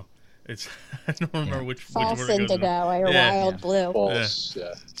Indigo? It's I don't remember which False word it goes indigo or wild blue. False,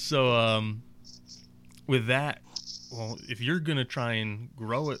 yeah. So with that, well, if you're gonna try and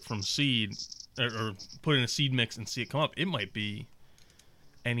grow it from seed or put in a seed mix and see it come up, it might be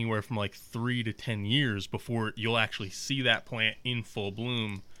anywhere from like 3 to 10 years before you'll actually see that plant in full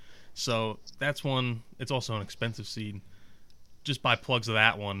bloom. So that's one. It's also an expensive seed. Just buy plugs of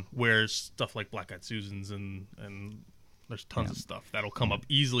that one. Whereas stuff like Black-Eyed Susans and there's tons of stuff that'll come up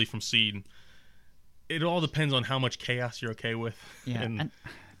easily from seed. It all depends on how much chaos you're okay with. Yeah, and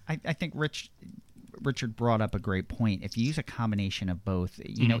I think Richard brought up a great point. If you use a combination of both,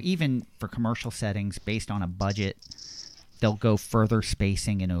 you know, even for commercial settings based on a budget, they'll go further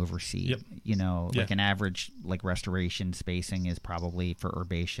spacing and overseed. Yep. You know, like an average like restoration spacing is probably for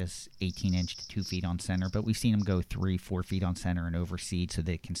herbaceous 18 inch to 2 feet on center, but we've seen them go 3-4 feet on center and overseed so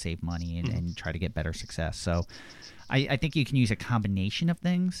they can save money and try to get better success. So I think you can use a combination of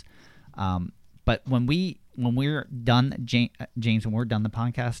things. But when we're done, James, when we're done the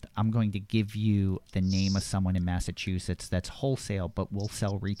podcast, I'm going to give you the name of someone in Massachusetts that's wholesale, but will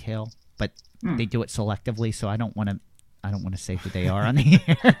sell retail. But they do it selectively, so I don't want to say who they are on the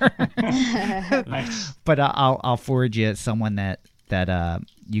air. Nice. But I'll forward you someone that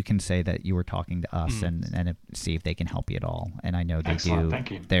you can say that you were talking to us and see if they can help you at all. And I know they Excellent. do.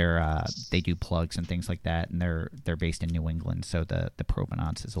 Thank you. They do plugs and things like that, and they're based in New England, so the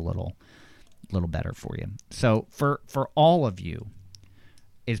provenance is a little better for you. So for all of you,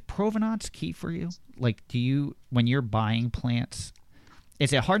 is provenance key for you? Like, do you, when you're buying plants,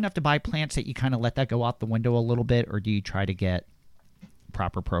 is it hard enough to buy plants that you kind of let that go out the window a little bit, or do you try to get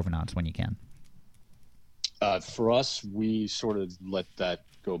proper provenance when you can? For us, we sort of let that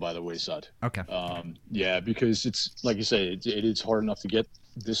go by the wayside. Okay. Yeah, because it's like you say, it is hard enough to get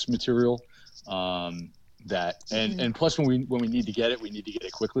this material. That and plus when we need to get it, we need to get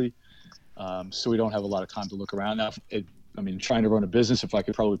it quickly. So we don't have a lot of time to look around. Now, trying to run a business, if I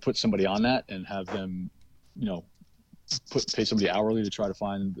could probably put somebody on that and have them, you know, pay somebody hourly to try to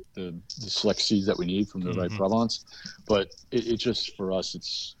find the select seeds that we need from the right provenance. But it just, for us,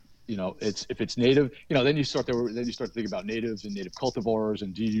 it's, you know, it's, if it's native, you know, then you start to think about natives and native cultivars,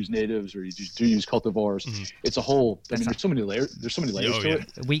 and do you use natives or do you use cultivars? It's a whole, there's so many layers. There's so many layers to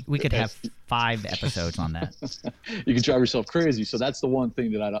it. We could have 5 episodes on that. You can drive yourself crazy. So that's the one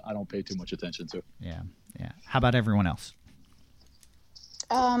thing that I don't pay too much attention to. Yeah. How about everyone else?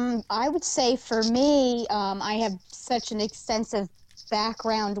 I would say for me, I have such an extensive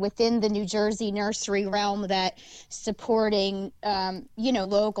background within the New Jersey nursery realm that supporting,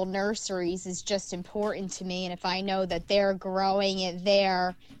 local nurseries is just important to me. And if I know that they're growing it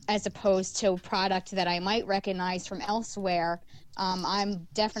there as opposed to a product that I might recognize from elsewhere, I'm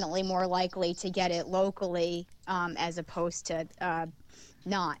definitely more likely to get it locally as opposed to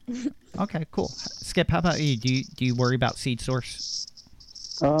not. Okay, cool. Skip, how about you? Do you worry about seed source?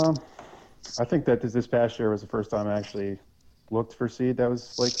 I think that this past year was the first time I actually looked for seed that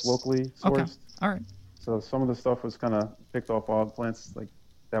was like locally sourced. Okay, all right. So some of the stuff was kind of picked off wild plants like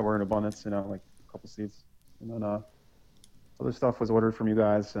that were in abundance, you know, like a couple seeds. And then other stuff was ordered from you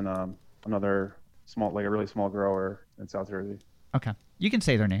guys and another a really small grower in South Jersey. Okay, you can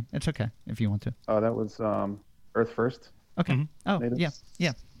say their name. It's okay if you want to. That was Earth First. Okay. Oh, Natives.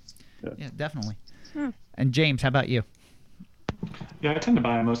 yeah, definitely. And James, how about you? Yeah, I tend to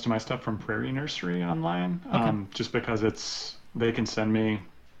buy most of my stuff from Prairie Nursery online, just because they can send me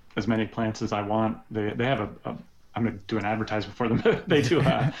as many plants as I want. They have I'm going to do an advertisement for them. They do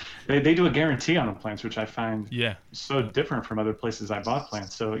they do a guarantee on the plants, which I find so different from other places I bought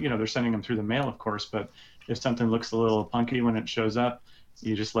plants. So, you know, they're sending them through the mail, of course, but if something looks a little punky when it shows up,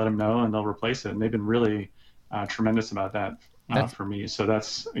 you just let them know and they'll replace it. And they've been really tremendous about that for me. So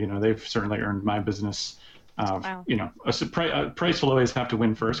that's, you know, they've certainly earned my business. Wow. You know, price will always have to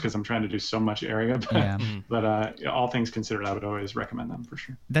win first because I'm trying to do so much area. But all things considered, I would always recommend them for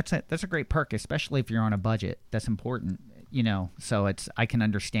sure. That's a great perk, especially if you're on a budget. That's important, you know. So I can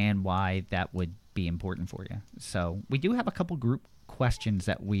understand why that would be important for you. So we do have a couple group questions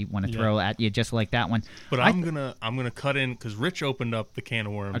that we want to throw at you, just like that one. But I'm gonna cut in because Rich opened up the can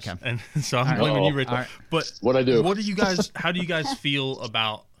of worms, okay. and so I'm blaming you, Rich. Right. But what I do? What do you guys? How do you guys feel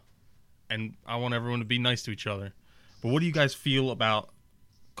about? And I want everyone to be nice to each other. But what do you guys feel about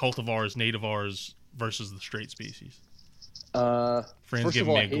cultivars, nativars versus the straight species? Fran's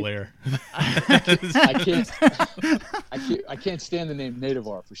giving me a glare. I can't stand the name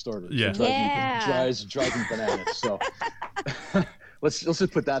nativar for starters. Yeah. It drives me bananas. So let's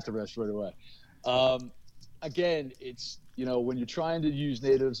just put that to rest right away. Again, it's, you know, when you're trying to use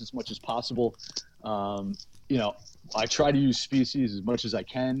natives as much as possible, you know, I try to use species as much as I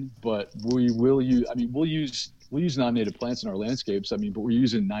can, but we will use, we'll use non-native plants in our landscapes. But we're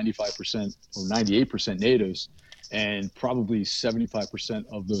using 95% or 98% natives, and probably 75%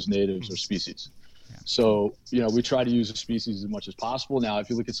 of those natives are species. Yeah. So, we try to use the species as much as possible. Now, if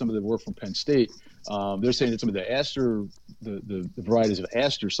you look at some of the work from Penn State, they're saying that some of the aster, the varieties of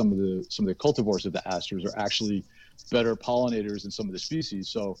aster, some of the cultivars of the asters are actually better pollinators than some of the species.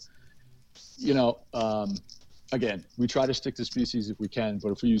 So, again, we try to stick to species if we can,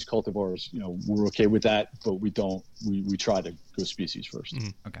 but if we use cultivars, we're okay with that, but we don't. We try to go species first.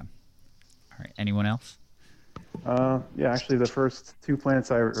 Okay. All right. Anyone else? Yeah, actually, the first two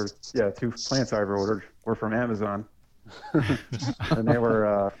plants I ever ordered were from Amazon, and they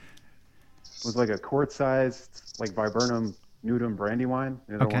were it was like a quart-sized like Viburnum nudum Brandywine.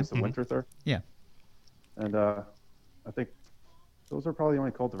 The other one's the Winterthur. Yeah. And I think those are probably the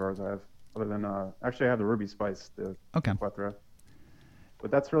only cultivars I have, other than actually I have the Ruby Spice, the Quattro.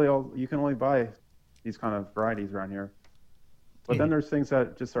 But that's really all. You can only buy these kind of varieties around here. But then there's things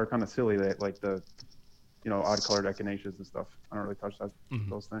that just are kind of silly, like the odd colored echinaceas and stuff. I don't really touch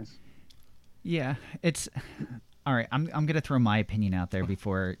those things. Yeah, it's all right. I'm gonna throw my opinion out there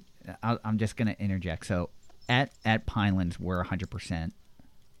before I'm just gonna interject. So at Pinelands, we're 100%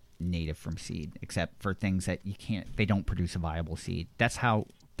 native from seed, except for things that you can't. They don't produce a viable seed. That's how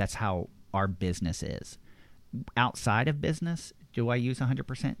our business is. Outside of business, do I use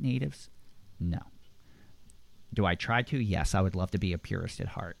 100% natives? No. Do I try to? Yes, I would love to be a purist at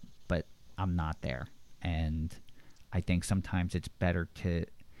heart, but I'm not there. And I think sometimes it's better to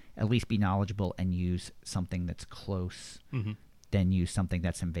at least be knowledgeable and use something that's close than use something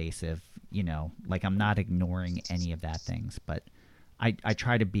that's invasive. Like I'm not ignoring any of that things, but I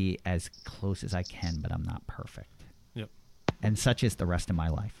try to be as close as I can, but I'm not perfect. Yep. And such is the rest of my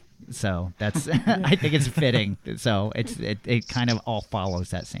life. So that's I think it's fitting. So it kind of all follows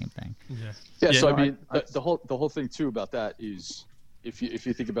that same thing. Yeah. So I mean, the whole thing too about that is if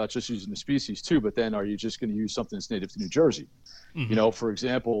you think about just using the species too, but then are you just going to use something that's native to New Jersey? For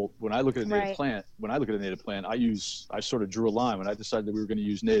example, when I look at a native plant, I sort of drew a line. When I decided that we were going to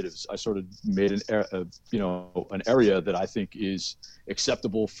use natives, I sort of made an area that I think is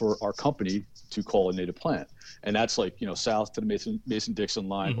acceptable for our company to call a native plant, and that's like south to the Mason-Dixon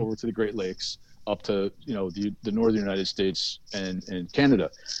line, over to the Great Lakes, up to the northern United States and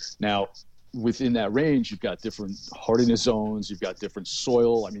Canada. Now, within that range, you've got different hardiness zones, you've got different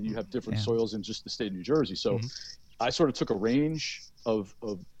soil. I mean, you have different soils in just the state of New Jersey. So I sort of took a range of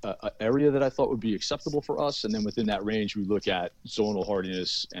area that I thought would be acceptable for us. And then within that range, we look at zonal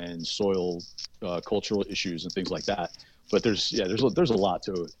hardiness and soil cultural issues and things like that. But there's a lot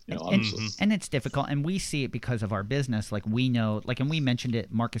to it, obviously. And it's difficult, and we see it because of our business. Like we know, and we mentioned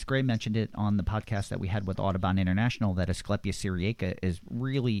it. Marcus Gray mentioned it on the podcast that we had with Audubon International, that Asclepias syriaca is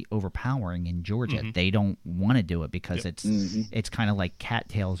really overpowering in Georgia. They don't want to do it because it's kind of like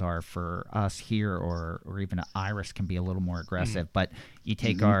cattails are for us here, or even an iris can be a little more aggressive. But you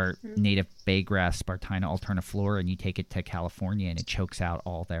take our native baygrass, Spartina alterniflora, and you take it to California, and it chokes out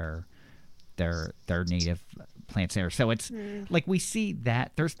all their native plants there. So it's like we see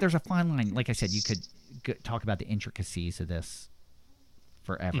that there's a fine line. Like I said, you could talk about the intricacies of this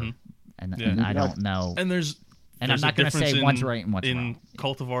forever, and I don't know. And I'm not going to say what's right and what's wrong in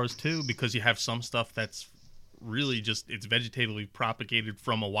cultivars too, because you have some stuff that's really just it's vegetatively propagated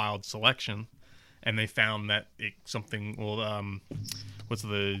from a wild selection, and they found that what's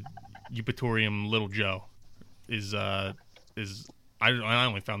the Eupatorium Little Joe is I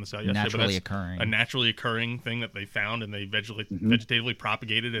only found this out yesterday. Naturally but occurring. A naturally occurring thing that they found, and they vegetatively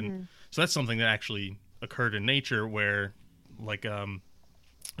propagated, and so that's something that actually occurred in nature. Where, like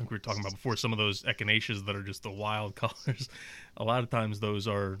we were talking about before, some of those echinaceas that are just the wild colors, a lot of times those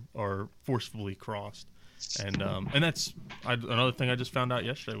are forcefully crossed, and that's another thing I just found out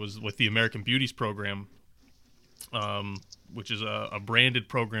yesterday was with the American Beauties program, which is a branded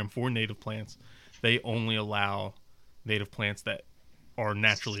program for native plants. They only allow native plants that are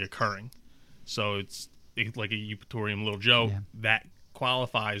naturally occurring. So it's like a Eupatorium Little Joe that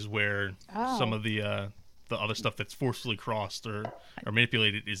qualifies, where some of the other stuff that's forcefully crossed or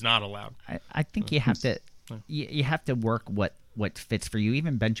manipulated is not allowed. I think you have to you have to work what fits for you.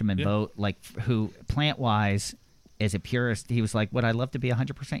 Even Benjamin Boat, who plant wise is a purist, he was like, would I love to be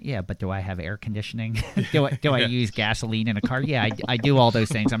 100%? Yeah, but do I have air conditioning? do I use gasoline in a car? Yeah, I do all those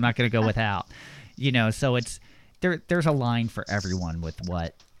things. I'm not going to go without. So it's there's a line for everyone with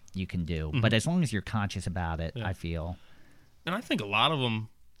what you can do, but as long as you're conscious about it, I feel. And I think a lot of them,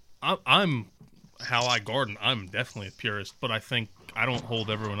 I'm how I garden. I'm definitely a purist, but I think I don't hold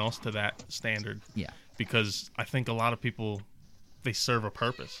everyone else to that standard. Yeah, because I think a lot of people, they serve a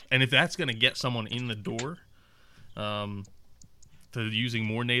purpose, and if that's going to get someone in the door, to using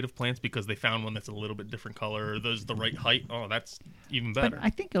more native plants because they found one that's a little bit different color or there's the right height. Oh, that's even better. But I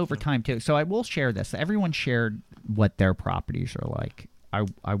think over time too. So I will share this. Everyone shared what their properties are like.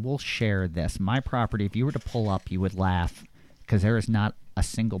 I will share this. My property, if you were to pull up, you would laugh because there is not a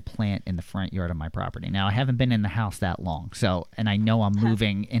single plant in the front yard of my property. Now, I haven't been in the house that long, and I know I'm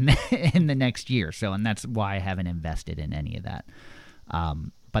moving in the next year. So, and that's why I haven't invested in any of that.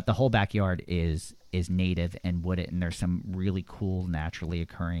 But the whole backyard is native and wooded, and there's some really cool naturally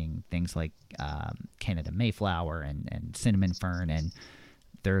occurring things like Canada Mayflower and cinnamon fern, and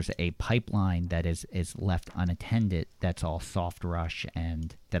there's a pipeline that is left unattended that's all soft rush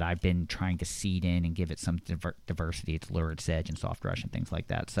and that I've been trying to seed in and give it some diversity. It's lurid sedge and soft rush and things like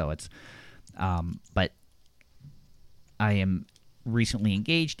that. So it's but I am recently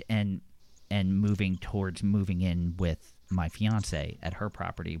engaged and moving in with my fiance at her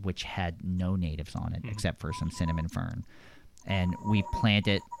property, which had no natives on it except for some cinnamon fern. And we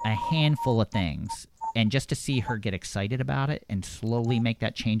planted a handful of things, and just to see her get excited about it and slowly make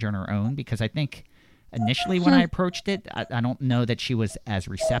that change on her own, because I think initially when I approached it, I don't know that she was as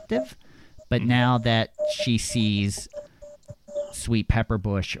receptive, but now that she sees sweet pepper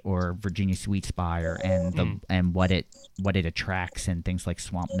bush or Virginia sweet spire and what it attracts and things like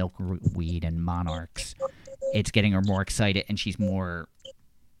swamp milkweed and monarchs, it's getting her more excited, and she's more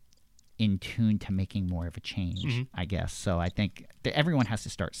in tune to making more of a change, I guess. So I think that everyone has to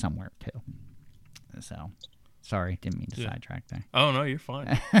start somewhere too. So, sorry, didn't mean to sidetrack there. Oh no, you're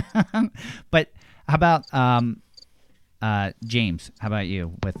fine. But how about James? How about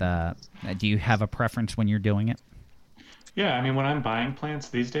you? With do you have a preference when you're doing it? Yeah, I mean, when I'm buying plants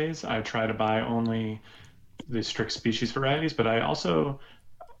these days, I try to buy only the strict species varieties. But I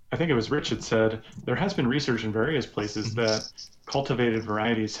think it was Rich that said there has been research in various places that cultivated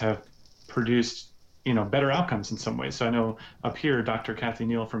varieties have produced, better outcomes in some ways. So I know up here, Dr. Kathy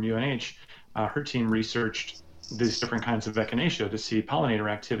Neal from UNH, her team researched these different kinds of echinacea to see pollinator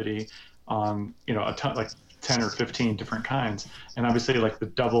activity on, a ton, like 10 or 15 different kinds. And obviously, like the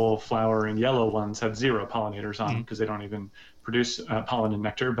double flowering yellow ones have 0 pollinators on because they don't even produce pollen and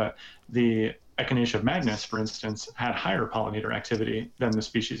nectar. But the Echinacea magnus, for instance, had higher pollinator activity than the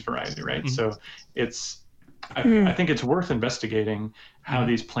species variety, right? So I think it's worth investigating how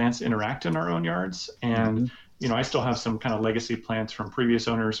these plants interact in our own yards. And, I still have some kind of legacy plants from previous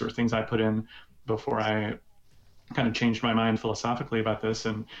owners or things I put in before I kind of changed my mind philosophically about this.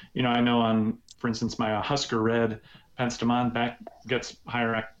 And, I know on, for instance, my Husker Red Penstemon gets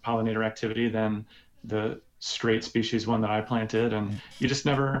higher pollinator activity than the straight species one that I planted. And you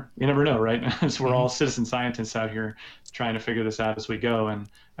never know, right? So we're all citizen scientists out here trying to figure this out as we go. And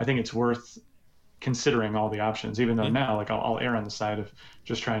I think it's worth considering all the options, even though now, like I'll err on the side of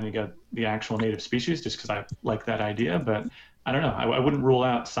just trying to get the actual native species just because I like that idea. But I don't know. I wouldn't rule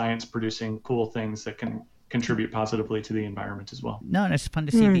out science producing cool things that can contribute positively to the environment as well. No, and it's fun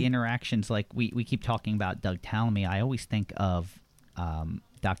to see the interactions. Like we keep talking about Doug Tallamy. I always think of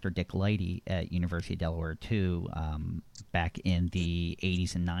Dr. Dick Leidy at University of Delaware too. Back in the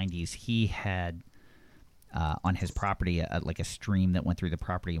 80s and 90s, he had on his property like a stream that went through the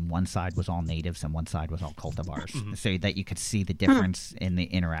property, and one side was all natives and one side was all cultivars, so that you could see the difference in the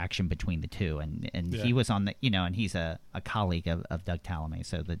interaction between the two. And he was on the and he's a colleague of Doug Tallamy,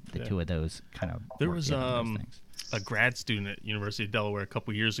 so the two of those kind of there was a grad student at University of Delaware a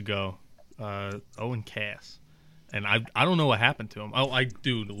couple years ago, Owen Cass, and I don't know what happened to him. Oh, I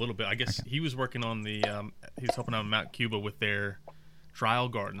do a little bit. I guess he was working on the he was helping out Mount Cuba with their trial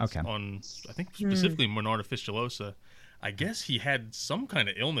gardens on, I think specifically Monarda fistulosa. I guess he had some kind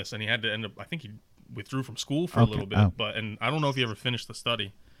of illness and he had to end up, I think he withdrew from school for a little bit, and I don't know if he ever finished the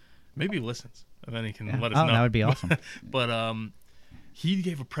study. Maybe he listens and then he can let us know. That would be awesome. But he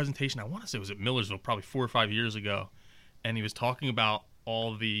gave a presentation, I want to say it was at Millersville probably 4 or 5 years ago, and he was talking about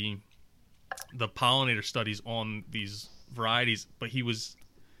all the pollinator studies on these varieties, but he was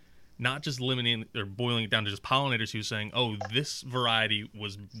not just limiting or boiling it down to just pollinators. He was saying, this variety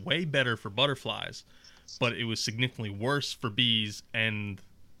was way better for butterflies, but it was significantly worse for bees, and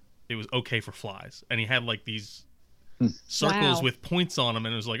it was okay for flies. And he had like these circles with points on them,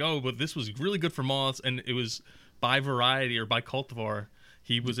 and it was like, but this was really good for moths, and it was by variety or by cultivar.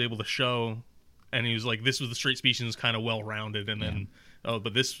 He was able to show, and he was like, this was the straight species, was kind of well-rounded, and then,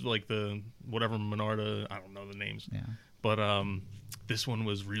 but this, like the whatever Monarda, I don't know the names. Yeah. But this one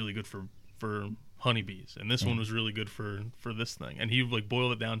was really good for honeybees, and this one was really good for this thing. And he like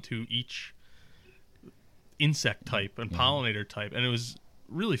boiled it down to each insect type and pollinator type, and it was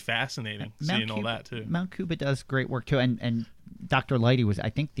really fascinating seeing all that too. Mount Cuba does great work too, and Dr. Lighty was, I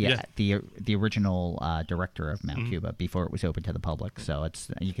think, Yeah. the original director of Mount Mhm. Cuba before it was open to the public. So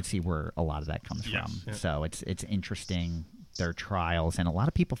you can see where a lot of that comes Yes, from. yeah. So it's interesting, their trials, and a lot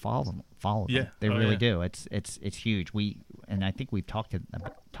of people follow them. Yeah. They Oh, really yeah. do. It's huge. And I think we've talked to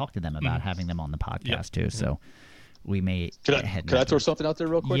them about Mhm. having them on the podcast Yep. too. So we may Could head I that throw way. something out there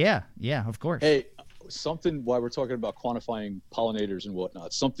real quick? Yeah, of course. Hey, something while we're talking about quantifying pollinators and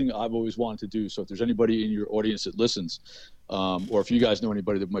whatnot, something I've always wanted to do. So if there's anybody in your audience that listens, or if you guys know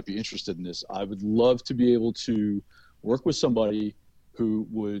anybody that might be interested in this, I would love to be able to work with somebody who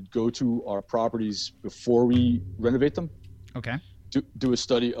would go to our properties before we renovate them, Okay. do a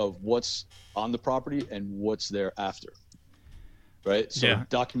study of what's on the property and what's there after. Right. So Yeah.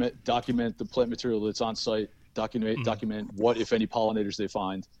 document the plant material that's on site, document what, if any, pollinators they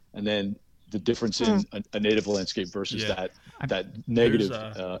find, and then the difference in a native landscape versus Yeah. that negative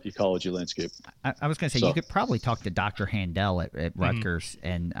There's, ecology landscape. I was going to say, So- you could probably talk to Dr. Handel at Mm-hmm. Rutgers,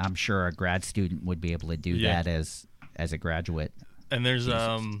 and I'm sure a grad student would be able to do Yeah. that as a graduate. And there's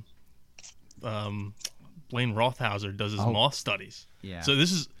Jesus. Blaine Rothhauser does his Oh. moth studies. Yeah. So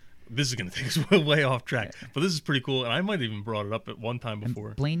this is going to take us way off track, but this is pretty cool. And I might have even brought it up at one time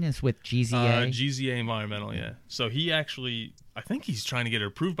before. Blaine is with GZA. GZA Environmental, yeah. So he actually, I think he's trying to get it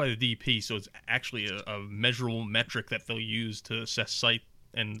approved by the DP. So it's actually a measurable metric that they'll use to assess site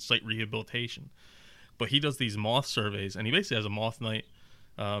and site rehabilitation. But he does these moth surveys, and he basically has a moth night.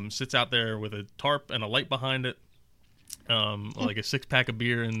 Sits out there with a tarp and a light behind it, like a 6-pack of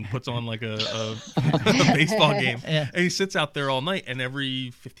beer, and puts on like a baseball game. Yeah. And he sits out there all night, and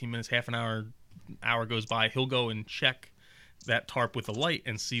every 15 minutes, half an hour goes by, he'll go and check that tarp with a light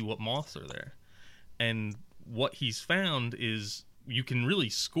and see what moths are there. And what he's found is you can really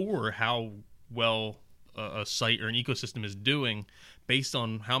score how well a site or an ecosystem is doing based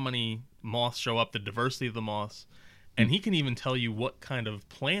on how many moths show up, the diversity of the moths. And he can even tell you what kind of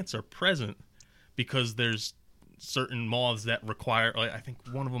plants are present, because there's certain moths that require, like, I think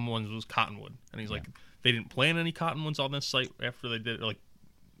one of them was cottonwood. And he's like, they didn't plant any cottonwoods on this site after they did, like,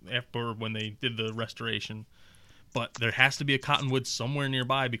 after when they did the restoration. But there has to be a cottonwood somewhere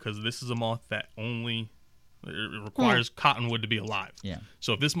nearby, because this is a moth that only it requires cottonwood to be alive. Yeah.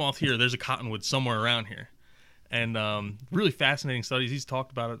 So if this moth here, there's a cottonwood somewhere around here. And really fascinating studies. He's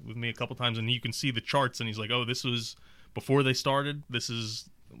talked about it with me a couple times, and you can see the charts, and he's like, oh, this was before they started. This is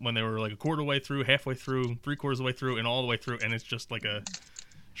when they were like a quarter way through, halfway through, 3/4 of the way through, and all the way through. And it's just like a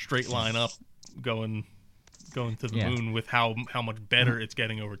straight line up going to the moon with how much better it's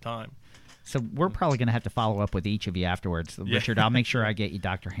getting over time. So we're probably going to have to follow up with each of you afterwards. Yeah. Richard, I'll make sure I get you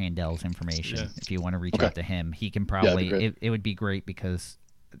Dr. Handel's information Yeah. if you want to reach Okay. out to him. He can that'd be probably, great. it would be great, because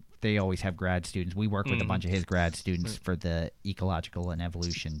they always have grad students. We work with a bunch of his grad students for the ecological and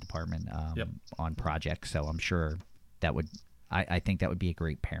evolution department Yep. on projects. So I'm sure that would, I think that would be a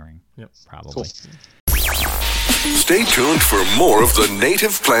great pairing. Yep. Probably. Stay tuned for more of the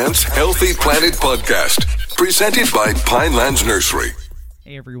Native Plants Healthy Planet podcast, presented by Pinelands Nursery.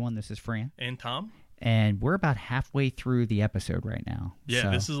 Hey everyone, this is Fran, And Tom? and we're about halfway through the episode right now. Yeah,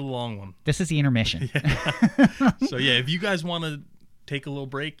 So this is a long one. this is the intermission. So yeah, if you guys want to take a little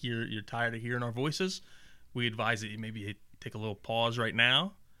break, you're tired of hearing our voices, we advise that you maybe take a little pause right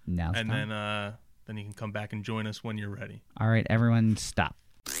now, Now's and time. then you can come back and join us when you're ready. All right, everyone, stop.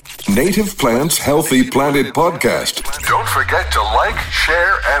 Native Plants Healthy Planet podcast. Don't forget to like,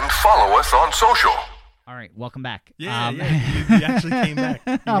 share, and follow us on social. All right, welcome back. Yeah, you actually came back.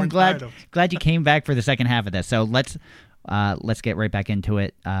 You I'm weren't tired glad you came back for the second half of this. So let's get right back into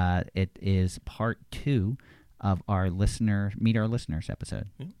it. It is part 2 of our Meet Our Listeners episode.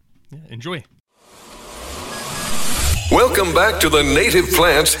 Yeah, enjoy. Welcome back to the Native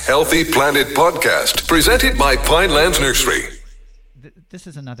Plants Healthy Planet podcast, presented by Pinelands Nursery. This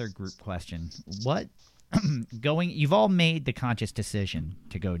is another group question. What you've all made the conscious decision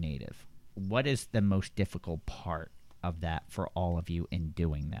to go native. What is the most difficult part of that for all of you in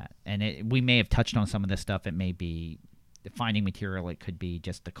doing that? And we may have touched on some of this stuff. It may be finding material. It could be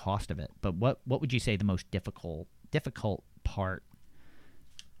just the cost of it. But what would you say the most difficult part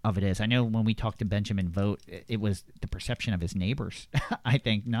of it is? I know when we talked to Benjamin Vogt, it was the perception of his neighbors. I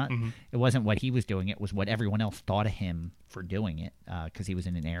think it wasn't what he was doing. It was what everyone else thought of him for doing it, because he was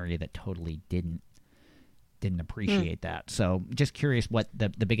in an area that totally didn't appreciate that. So just curious what the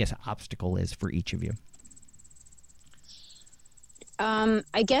biggest obstacle is for each of you.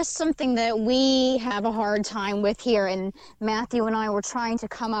 I guess something that we have a hard time with here, and Matthew and I were trying to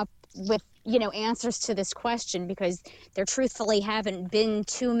come up with answers to this question, because there truthfully haven't been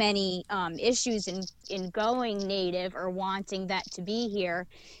too many issues in going native or wanting that to be here.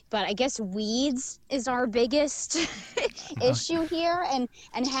 But I guess weeds is our biggest issue here, and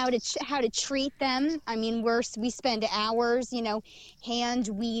how to treat them. I mean, we spend hours, hand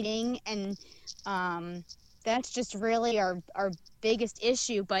weeding, and that's just really our biggest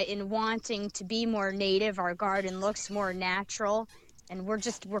issue. But in wanting to be more native, our garden looks more natural. And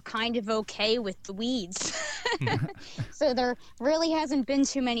we're kind of okay with the weeds. So there really hasn't been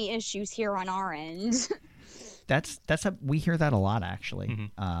too many issues here on our end. We hear that a lot,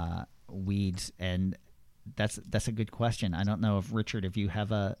 actually. Weeds, and that's a good question. I don't know if Richard, if you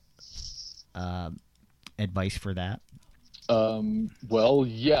have a advice for that. Well,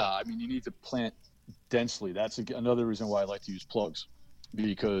 yeah. I mean, you need to plant densely. That's another reason why I like to use plugs,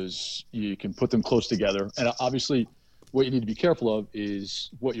 because you can put them close together. And obviously, what you need to be careful of is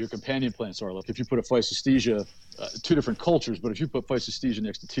what your companion plants are. Like if you put a Physostegia, two different cultures, but if you put Physostegia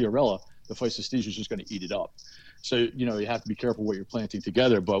next to Tiarella, the Physostegia is just going to eat it up. So, you have to be careful what you're planting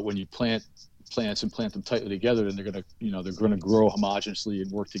together. But when you plant plants and plant them tightly together, then they're going to grow homogeneously and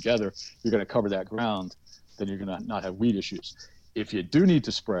work together. You're going to cover that ground. Then you're going to not have weed issues. If you do need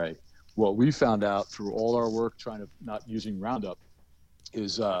to spray, what we found out through all our work trying to not using Roundup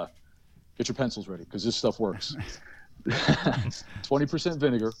is get your pencils ready, because this stuff works. 20%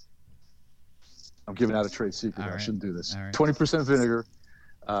 vinegar. I'm giving out a trade secret. I shouldn't do this. 20% vinegar.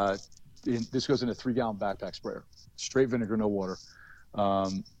 This goes in a 3-gallon backpack sprayer. Straight vinegar, no water.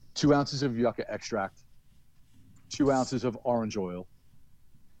 2 ounces of yucca extract. 2 ounces of orange oil.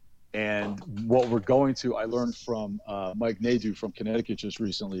 And what we're going to, I learned from Mike Nadeau from Connecticut just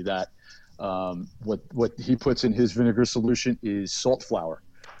recently that what he puts in his vinegar solution is salt flour.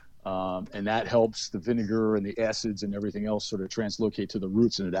 And that helps the vinegar and the acids and everything else sort of translocate to the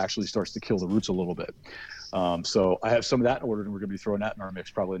roots, and it actually starts to kill the roots a little bit. So I have some of that ordered, and we're going to be throwing that in our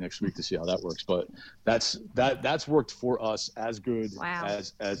mix probably next week to see how that works. But that's worked for us as good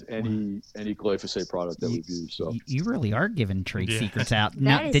as any glyphosate product that we've used. So you really are giving trade secrets out.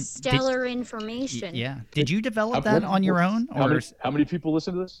 That is stellar information. Yeah. Did you develop that on your own? How many people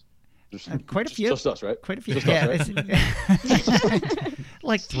listen to this? Quite a few. Just us, right? Quite a few. Just us, right?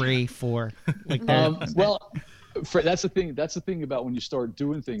 Like 3, 4, like that. Well, that's the thing. That's the thing about when you start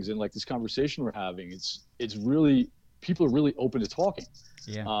doing things, and like this conversation we're having. It's really, people are really open to talking.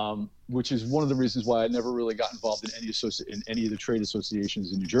 Yeah. Which is one of the reasons why I never really got involved in any of the trade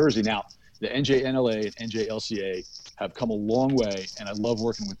associations in New Jersey. Now, the NJNLA and NJLCA have come a long way, and I love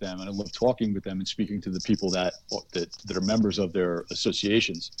working with them, and I love talking with them and speaking to the people that are members of their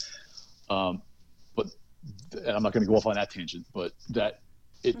associations. But I'm not going to go off on that tangent, but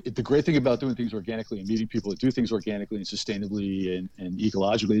the great thing about doing things organically and meeting people that do things organically and sustainably and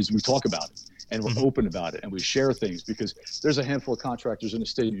ecologically is we talk about it, and we're open about it, and we share things, because there's a handful of contractors in the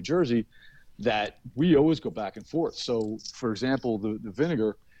state of New Jersey that we always go back and forth. So, for example, the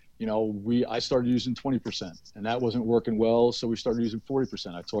vinegar, I started using 20%, and that wasn't working well, so we started using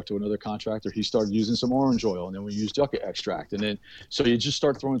 40%. I talked to another contractor; he started using some orange oil, and then we used yucca extract, and then so you just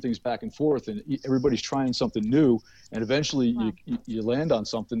start throwing things back and forth, and everybody's trying something new, and eventually you land on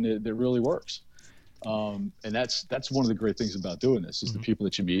something that really works. And that's one of the great things about doing this is the people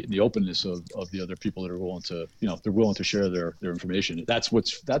that you meet and the openness of the other people that are willing to they're willing to share their information. That's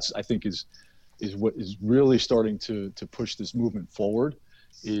I think is what is really starting to push this movement forward.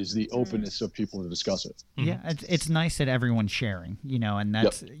 Is the openness of people to discuss it. Yeah, it's nice that everyone's sharing, and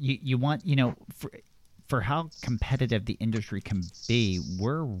that's you want, for how competitive the industry can be,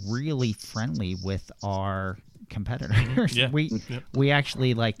 we're really friendly with our competitors. Yeah. We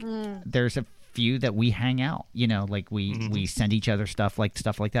actually there's a few that we hang out, we send each other stuff like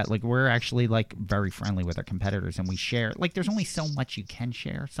that. Like we're actually very friendly with our competitors, and we share. Like there's only so much you can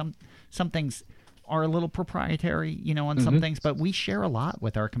share. Some things are a little proprietary, on some things, but we share a lot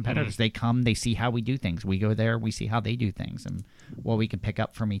with our competitors. They come, they see how we do things. We go there, we see how they do things, and what we can pick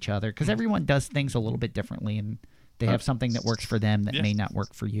up from each other, because everyone does things a little bit differently, and they have something that works for them that may not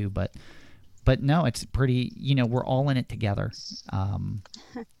work for you. But no, it's pretty. We're all in it together,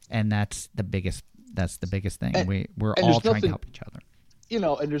 and that's the biggest thing. We're all trying to help each other.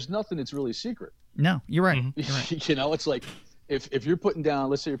 And there's nothing that's really secret. No, you're right. You're right. It's like. If you're putting down,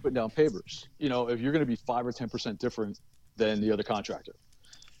 let's say you're putting down pavers, if you're going to be 5 or 10% different than the other contractor,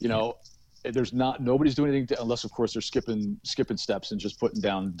 nobody's doing anything unless of course they're skipping steps and just putting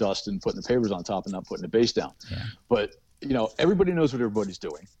down dust and putting the pavers on top and not putting the base down. Yeah. But everybody knows what everybody's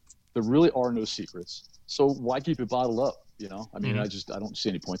doing, there really are no secrets. So why keep it bottled up? You know, I mean, I don't see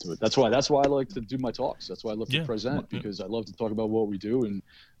any point to it. That's why I like to do my talks. That's why I love to present, because I love to talk about what we do. And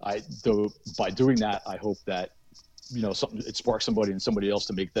by doing that, I hope that, you know, it sparks somebody and somebody else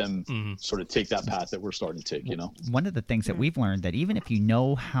to make them sort of take that path that we're starting to take, you know. One of the things that we've learned, that even if you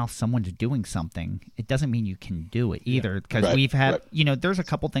know how someone's doing something, it doesn't mean you can do it either. Because we've had, you know, there's a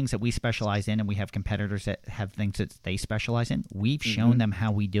couple things that we specialize in, and we have competitors that have things that they specialize in. We've shown them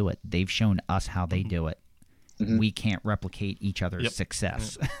how we do it. They've shown us how they do it. We can't replicate each other's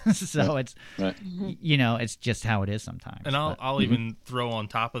success. So it's, you know, it's just how it is sometimes. And I'll even throw on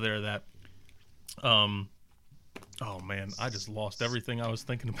top of there that, oh man, I just lost everything I was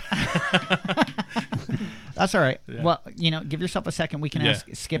thinking about. That's all right. Yeah. Well, you know, give yourself a second. We can ask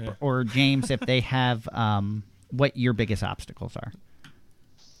Skip or James if they have what your biggest obstacles are.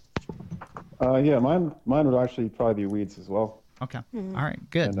 Yeah, mine would actually probably be weeds as well. Okay. All right.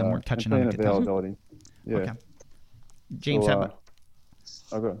 Good. And, then we're touching on availability. Yeah. Okay. James, go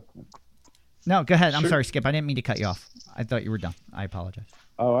ahead. No, go ahead. I'm sorry, Skip. I didn't mean to cut you off. I thought you were done. I apologize.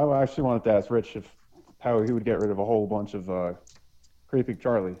 Oh, I actually wanted to ask Rich how he would get rid of a whole bunch of Creeping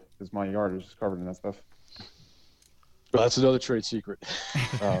Charlie, because my yard is covered in that stuff. Well, that's another trade secret.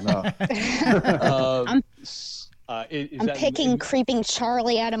 Oh, no. I'm picking Creeping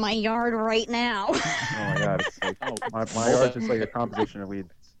Charlie out of my yard right now. Oh, my God. It's like, my yard's just like a composition of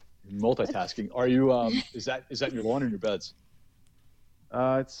weeds. Multitasking. Are you, is that in your lawn or in your beds?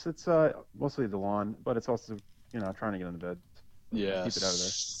 It's mostly the lawn, but it's also, you know, trying to get in the bed. Yeah. Keep it out of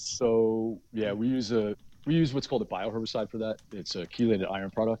there. So yeah, we use what's called a bioherbicide for that. It's a chelated iron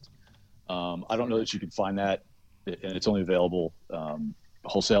product. I don't know that you can find that, and it's only available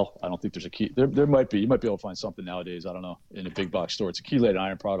wholesale. I don't think there's there might be. You might be able to find something nowadays. I don't know, in a big box store. It's a chelated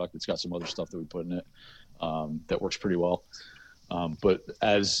iron product. It's got some other stuff that we put in it that works pretty well. But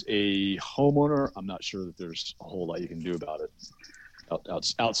as a homeowner, I'm not sure that there's a whole lot you can do about it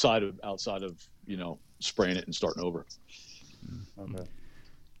outside of you know, spraying it and starting over. Okay.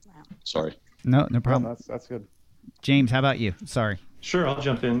 Sorry. No problem. Oh, that's good. James, how about you? Sorry. Sure, I'll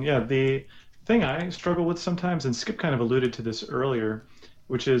jump in. Yeah, the thing I struggle with sometimes, and Skip kind of alluded to this earlier,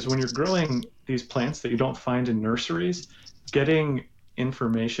 which is when you're growing these plants that you don't find in nurseries, getting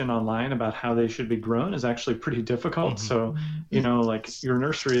information online about how they should be grown is actually pretty difficult. So, you know, like your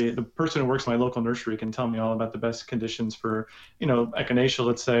nursery, the person who works in my local nursery can tell me all about the best conditions for, you know, echinacea,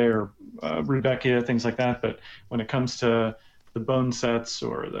 let's say, or rudbeckia, things like that. But when it comes to the bone sets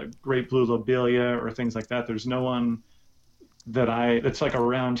or the great blue lobelia or things like that, there's no one that's like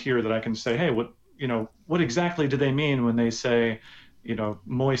around here that I can say, hey, what exactly do they mean when they say, you know,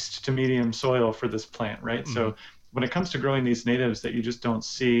 moist to medium soil for this plant, right? So when it comes to growing these natives that you just don't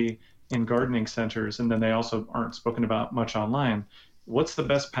see in gardening centers, and then they also aren't spoken about much online, what's the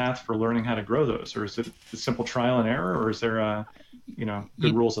best path for learning how to grow those? Or is it a simple trial and error, or is there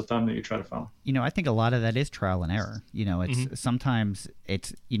good rules of thumb that you try to follow? You know, I think a lot of that is trial and error. You know, it's sometimes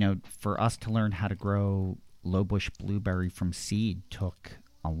it's, you know, for us to learn how to grow low bush blueberry from seed took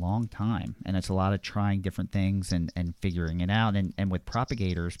a long time, and it's a lot of trying different things and figuring it out. And with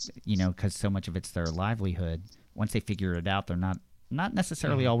propagators, you know, because so much of it's their livelihood, once they figure it out, they're not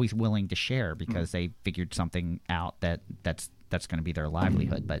necessarily always willing to share because they figured something out that's going to be their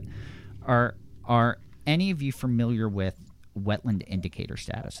livelihood. But are any of you familiar with wetland indicator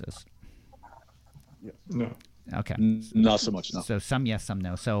statuses? No. Okay. Not so much, no. So some yes, some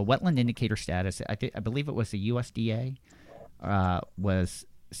no. So wetland indicator status, I believe it was the USDA, was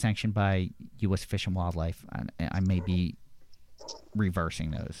sanctioned by U.S. Fish and Wildlife. I may be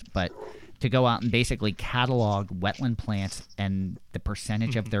reversing those, but to go out and basically catalog wetland plants and the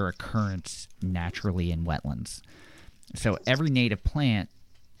percentage of their occurrence naturally in wetlands. So every native plant,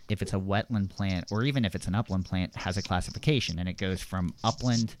 if it's a wetland plant or even if it's an upland plant, has a classification, and it goes from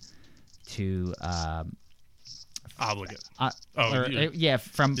upland to obligate.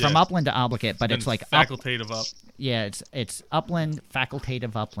 From upland to obligate, but it's like facultative up. Yeah, it's upland,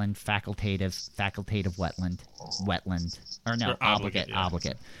 facultative, wetland, or no,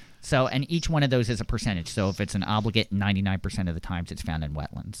 obligate. So, and each one of those is a percentage. So if it's an obligate, 99% of the times it's found in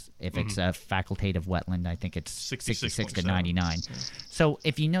wetlands. If it's a facultative wetland, I think it's 66 to 99. Yeah. So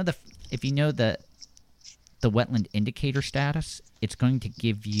if you know the wetland indicator status, it's going to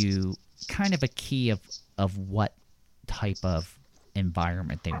give you kind of a key of what type of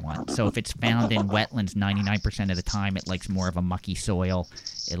environment they want. So if it's found in wetlands 99% of the time, it likes more of a mucky soil.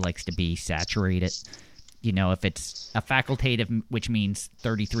 It likes to be saturated. You know, if it's a facultative, which means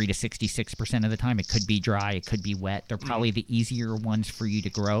 33 to 66% of the time, it could be dry, it could be wet. They're probably the easier ones for you to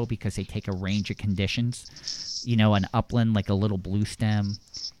grow because they take a range of conditions. You know, an upland, like a little blue stem,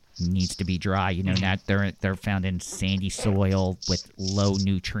 needs to be dry. You know, that they're found in sandy soil with low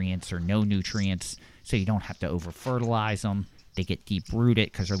nutrients or no nutrients, so you don't have to over fertilize them. They get deep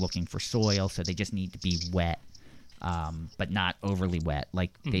rooted because they're looking for soil, so they just need to be wet, but not overly wet.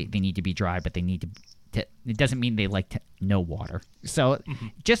 Like they need to be dry, but they need to. It doesn't mean they like no water. So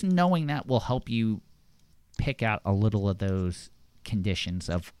just knowing that will help you pick out a little of those conditions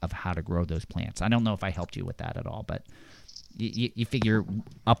of how to grow those plants. I don't know if I helped you with that at all, but you figure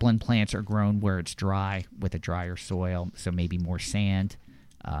upland plants are grown where it's dry with a drier soil, so maybe more sand,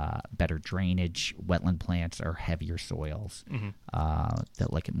 better drainage. Wetland plants are heavier soils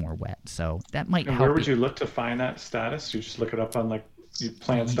that like it more wet. So that might help. Where would you look to find that status? You just look it up on like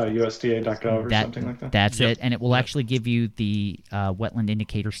plants.usda.gov or something like that? That's it. And it will actually give you the wetland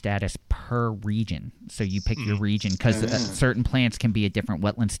indicator status per region. So you pick your region because certain plants can be a different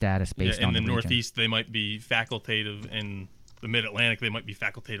wetland status based on the region. In the Northeast, they might be facultative. In the Mid-Atlantic, they might be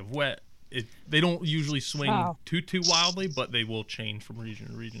facultative wet. They don't usually swing too wildly, but they will change from region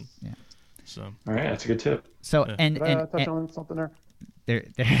to region. Yeah. So. All right, that's a good tip. So Can I touch on something there?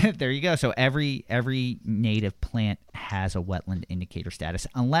 There you go. So every native plant has a wetland indicator status,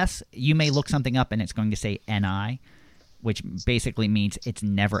 unless you may look something up and it's going to say NI, which basically means it's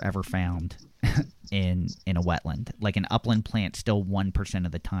never ever found in a wetland. Like an upland plant, still 1%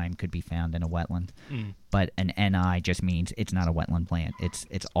 of the time could be found in a wetland, but an NI just means it's not a wetland plant.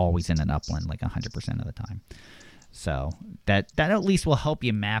 It's always in an upland, like 100% of the time. So that at least will help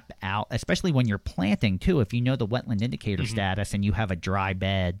you map out, especially when you're planting too. If you know the wetland indicator status and you have a dry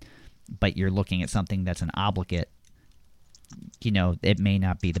bed, but you're looking at something that's an obligate, you know, it may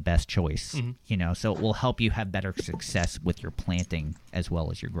not be the best choice. You know, so it will help you have better success with your planting as well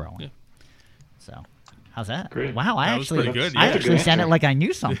as your growing. Yeah. So, how's that? Great. Wow, I was pretty good. I Yeah. actually sounded like I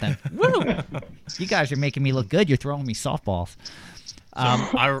knew something. Woo! You guys are making me look good. You're throwing me softballs. So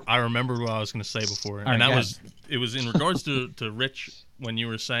I remember what I was going to say before, and right, it was in regards to Rich when you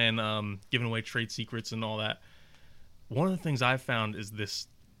were saying giving away trade secrets and all that. One of the things I've found is this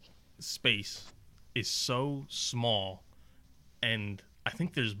space is so small, and I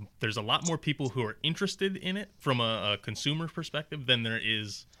think there's a lot more people who are interested in it from a consumer perspective than there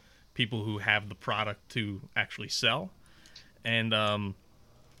is people who have the product to actually sell. And I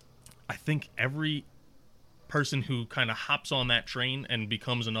think every person who kind of hops on that train and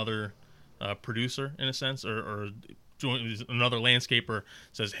becomes another producer in a sense, or joins another landscaper,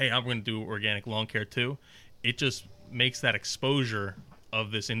 says, hey, I'm going to do organic lawn care too, it just makes that exposure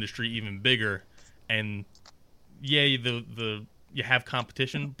of this industry even bigger. And yeah, you have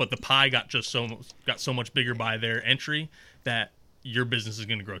competition, but the pie got so much bigger by their entry that your business is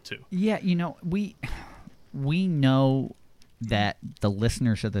going to grow too. Yeah, you know, we know that the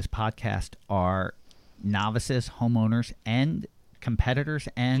listeners of this podcast are novices, homeowners, and competitors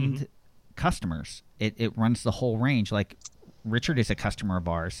and customers. It runs the whole range. Like Richard is a customer of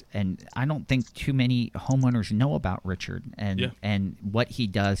ours, and I don't think too many homeowners know about Richard, and what he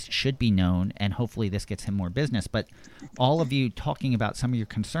does should be known, and hopefully this gets him more business. But all of you talking about some of your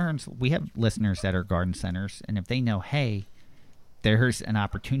concerns, we have listeners that are garden centers, and if they know, hey, there's an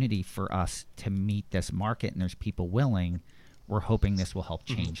opportunity for us to meet this market and there's people willing, we're hoping this will help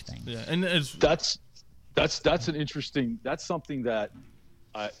change things. Yeah, and that's an interesting. That's something that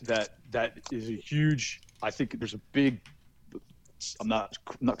that is a huge. I think there's a big. I'm not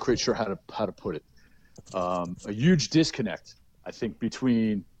quite sure how to put it. A huge disconnect, I think,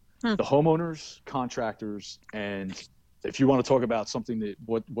 between the homeowners, contractors, and if you want to talk about something that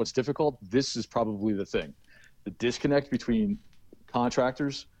what's difficult, this is probably the thing. The disconnect between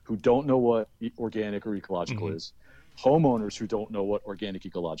contractors who don't know what organic or ecological is, homeowners who don't know what organic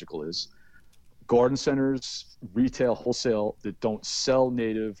ecological is, garden centers, retail, wholesale that don't sell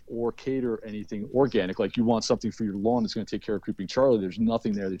native or cater anything organic. Like you want something for your lawn that's going to take care of Creeping Charlie. There's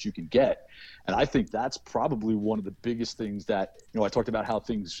nothing there that you can get. And I think that's probably one of the biggest things that, I talked about how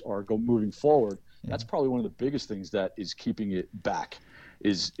things are moving forward. Yeah. That's probably one of the biggest things that is keeping it back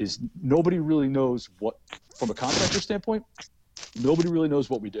is nobody really knows what, from a contractor standpoint, nobody really knows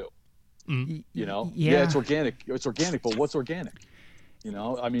what we do. Yeah, it's organic, but what's organic?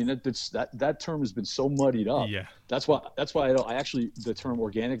 I mean, that term has been so muddied up. Yeah. That's why I actually, the term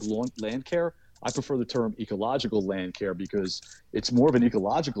organic land care, I prefer the term ecological land care because it's more of an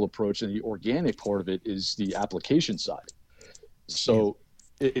ecological approach, and the organic part of it is the application side. So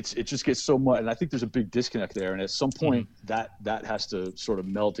it just gets so much, and I think there's a big disconnect there. And at some point, that has to sort of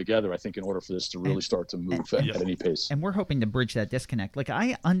meld together, I think, in order for this to really start to move at any pace. And we're hoping to bridge that disconnect. Like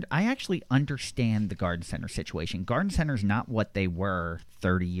I actually understand the garden center situation. Garden centers not what they were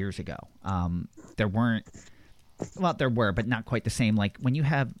 30 years ago. There were, but not quite the same. Like when you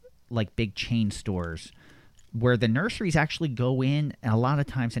have like big chain stores, where the nurseries actually go in a lot of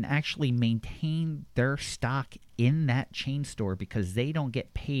times and actually maintain their stock in that chain store because they don't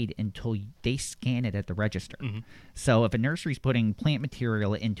get paid until they scan it at the register. So if a nursery's putting plant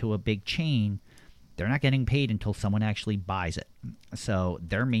material into a big chain, they're not getting paid until someone actually buys it. So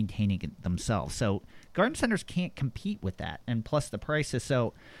they're maintaining it themselves. So garden centers can't compete with that. And plus the prices,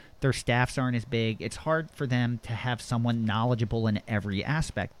 so their staffs aren't as big. It's hard for them to have someone knowledgeable in every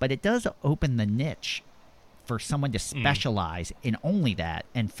aspect. But it does open the niche for someone to specialize in only that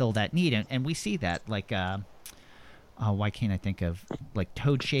and fill that need. And we see that, like, why can't I think of, like,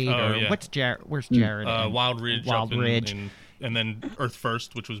 Toadshade what's Jared? Where's Jared? Wild Ridge. Wild Ridge. And then Earth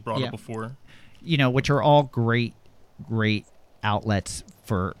First, which was brought up before. You know, which are all great outlets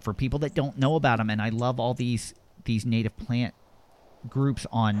for people that don't know about them. And I love all these native plant groups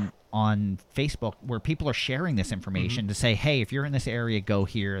on Facebook where people are sharing this information to say, hey, if you're in this area, go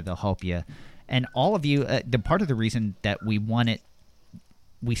here. They'll help you. And all of you, the part of the reason that we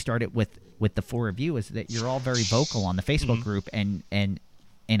started with the four of you is that you're all very vocal on the Facebook group and in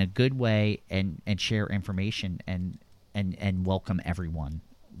a good way and share information and welcome everyone,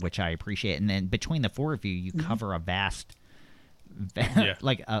 which I appreciate. And then between the four of you, you cover a vast,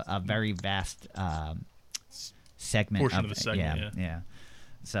 like a very vast segment portion of the segment. Yeah.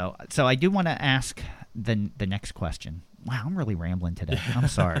 So I do want to ask the next question. Wow, I'm really rambling today. I'm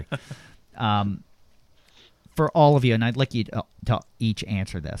sorry. For all of you, and I'd like you to each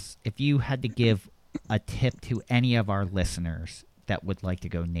answer this. If you had to give a tip to any of our listeners that would like to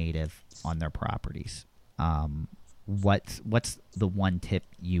go native on their properties, what's the one tip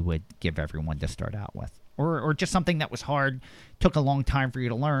you would give everyone to start out with? Or just something that was hard, took a long time for you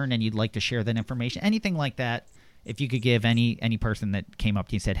to learn, and you'd like to share that information. Anything like that. If you could give any person that came up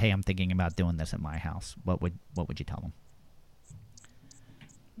to you and said, hey, I'm thinking about doing this at my house, what would you tell them?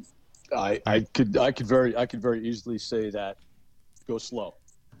 I could very easily say that go slow.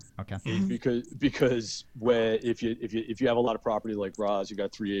 Okay. Because where if you have a lot of property like Roz, you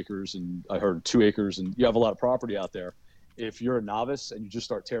got 3 acres and I heard 2 acres, and you have a lot of property out there. If you're a novice and you just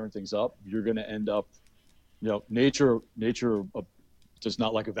start tearing things up, you're going to end up, nature does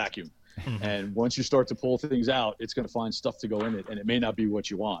not like a vacuum. And once you start to pull things out, it's going to find stuff to go in it, and it may not be what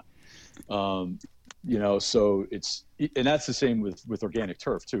you want. So and that's the same with organic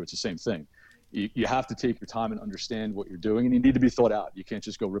turf too. It's the same thing. You have to take your time and understand what you're doing, and you need to be thought out. You can't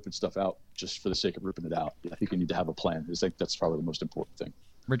just go ripping stuff out just for the sake of ripping it out. I think you need to have a plan. I think that's probably the most important thing.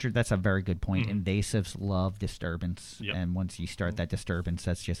 Richard, that's a very good point. Invasives love disturbance, and once you start that disturbance,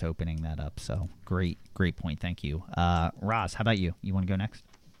 that's just opening that up. So great point. Thank you. Roz, how about you? You want to go next?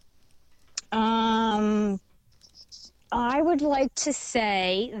 I would like to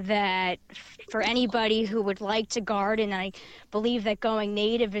say that for anybody who would like to garden, I believe that going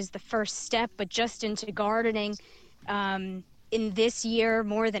native is the first step, but just into gardening, in this year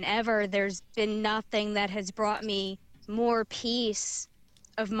more than ever, there's been nothing that has brought me more peace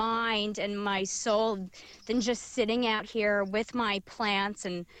of mind and my soul than just sitting out here with my plants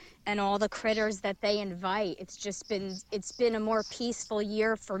and all the critters that they invite. It's been a more peaceful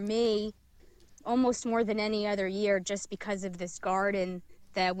year for me, almost more than any other year, just because of this garden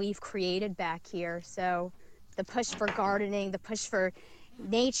that we've created back here. So the push for gardening, the push for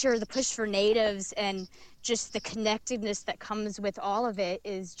nature, the push for natives, and just the connectedness that comes with all of it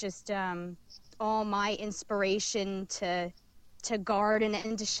is just all my inspiration to garden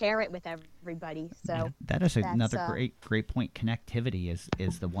and to share it with everybody. So that is another great point. Connectivity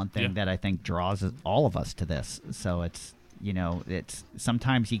is the one thing that I think draws all of us to this. So it's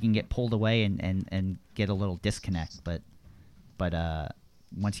sometimes you can get pulled away and get a little disconnect, but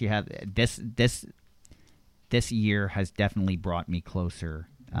once you have this year has definitely brought me closer,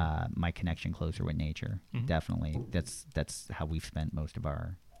 my connection closer with nature. Definitely, that's how we've spent most of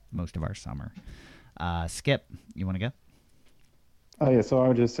our summer. Skip, you want to go? Oh yeah, so I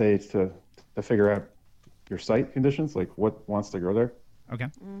would just say to figure out your site conditions, like what wants to grow there. Okay.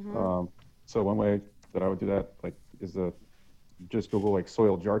 So one way that I would do that, like, is just Google like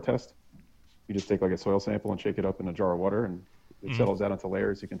soil jar test. You just take like a soil sample and shake it up in a jar of water, and it settles out into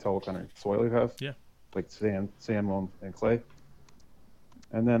layers. You can tell what kind of soil you have. Yeah. Like sand, loam, and clay.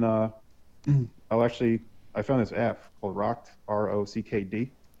 And then I found this app called Rockd, ROCKD.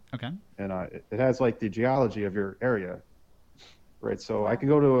 Okay. And it has like the geology of your area. Right, so I can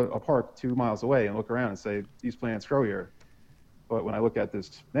go to a park 2 miles away and look around and say, these plants grow here. But when I look at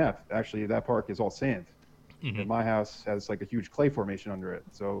this map, actually that park is all sand. And my house has like a huge clay formation under it.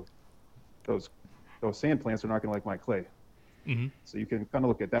 So those sand plants are not going to like my clay. So you can kind of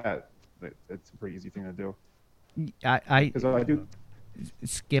look at that. It's a pretty easy thing to do. I do.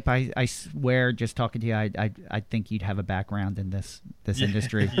 Skip, I swear, just talking to you, I think you'd have a background in this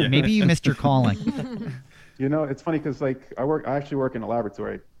industry. Yeah. Maybe you missed your calling. You know, it's funny because like I actually work in a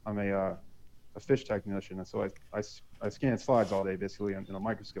laboratory. I'm a fish technician, and so I scan slides all day basically in a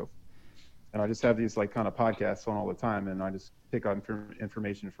microscope, and I just have these like kind of podcasts on all the time, and I just pick out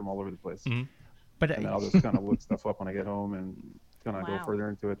information from all over the place. Mm-hmm. But and then I'll just kind of look stuff up when I get home and kind of Wow. go further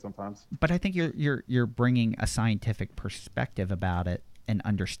into it sometimes. But I think you're bringing a scientific perspective about it and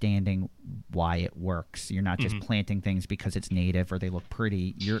understanding why it works. You're not just planting things because it's native or they look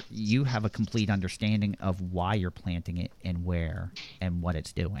pretty. You have a complete understanding of why you're planting it and where and what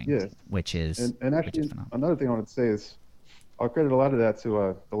it's doing. Yeah. Which is and actually phenomenal. another thing I wanted to say is I'll credit a lot of that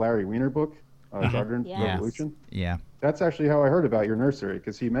to the Larry Weiner book, Garden Yes. Revolution. Yeah. That's actually how I heard about your nursery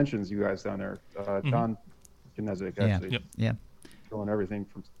because he mentions you guys down there. Don Kinezic Yeah. actually Yeah. growing everything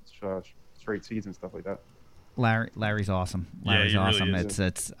from straight seeds and stuff like that. Larry's awesome. Yeah, Larry's he really awesome. is.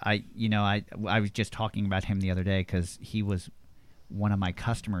 It's I was just talking about him the other day because he was one of my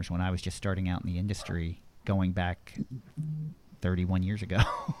customers when I was just starting out in the industry, going back 31 years ago.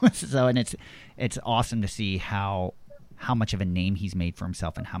 So, and it's awesome to see how much of a name he's made for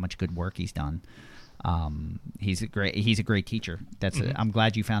himself and how much good work he's done. He's a great teacher. I'm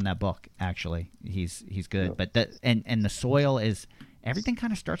glad you found that book. Actually, he's good. Yeah. But and the soil is everything.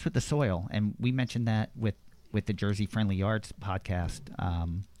 Kind of starts with the soil, and we mentioned that with the Jersey Friendly Yards podcast.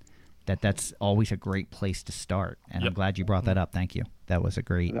 That's always a great place to start, and I'm glad you brought that up. Thank you. That was a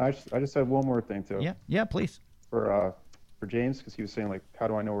great. And I just have one more thing too. Yeah, please. For James, because he was saying like, how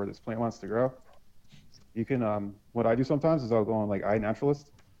do I know where this plant wants to grow? You can what I do sometimes is I'll go on like iNaturalist.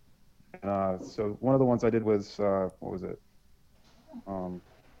 So one of the ones I did was what was it?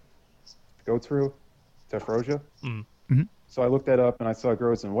 Goat's Rue, Tephrosia. Mm-hmm. So I looked that up and I saw it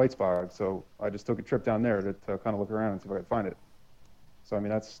grows in White Spog. So I just took a trip down there to kind of look around and see if I could find it. So I mean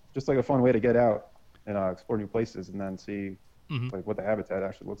that's just like a fun way to get out and explore new places and then see like what the habitat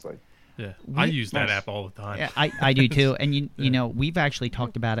actually looks like. Yeah, I use that app all the time. Yeah, I do too. And you know, we've actually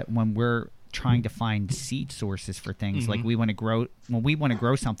talked about it when we're trying to find seed sources for things. Like when we want to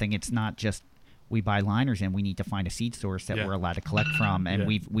grow something, it's not just we buy liners in. We need to find a seed source that we're allowed to collect from. And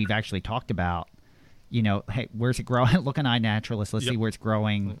we've actually talked about, you know, hey, where's it growing? Look on iNaturalist. Let's see where it's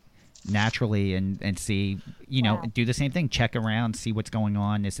growing naturally and see, you know, do the same thing. Check around, see what's going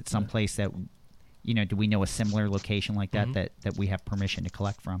on. Is it someplace that, you know, do we know a similar location like that that we have permission to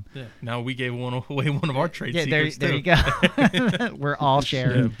collect from? Yeah. Now we gave one of our trade secrets. There too. you go. We're all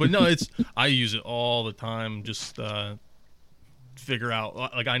sharing. Yeah, but no, I use it all the time. Just figure out,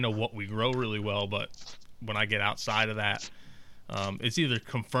 like, I know what we grow really well, but when I get outside of that, it's either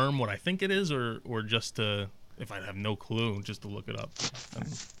confirm what I think it is or just to, if I have no clue, just to look it up.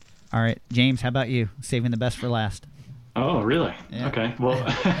 All right, James, how about you? Saving the best for last. Oh, really? Yeah. Okay. Well,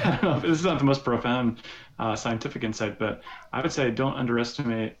 this is not the most profound scientific insight, but I would say don't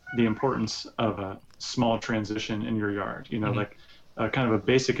underestimate the importance of a small transition in your yard. You know, like kind of a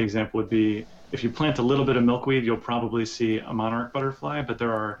basic example would be if you plant a little bit of milkweed, you'll probably see a monarch butterfly, but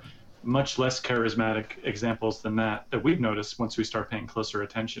there are much less charismatic examples than that we've noticed once we start paying closer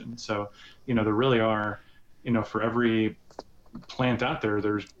attention. So, you know, there really are, you know, for every plant out there,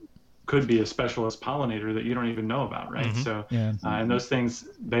 there's could be a specialist pollinator that you don't even know about, right? So, and those things,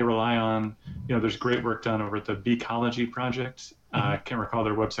 they rely on, you know, there's great work done over at the Beecology Project. I can't recall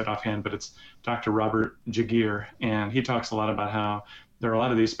their website offhand, but it's Dr. Robert Jagir, and he talks a lot about how there are a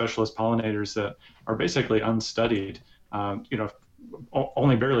lot of these specialist pollinators that are basically unstudied, you know,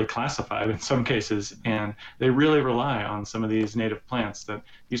 only barely classified in some cases, and they really rely on some of these native plants that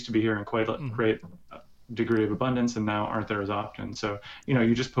used to be here in quite a great degree of abundance and now aren't there as often. So, you know,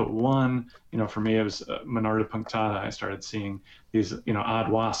 you just put one, you know, for me it was Monarda punctata. I started seeing these, you know, odd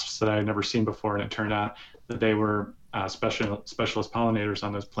wasps that I had never seen before, and it turned out that they were specialist pollinators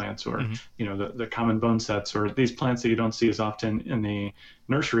on those plants, or you know, the common bonesets, or these plants that you don't see as often in the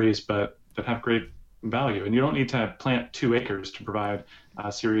nurseries but that have great value. And you don't need to plant 2 acres to provide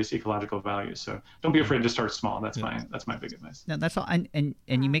serious ecological value. So don't be afraid to start small. That's my big advice. No, that's all. And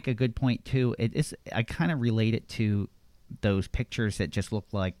you make a good point too. It is. I kind of relate it to those pictures that just look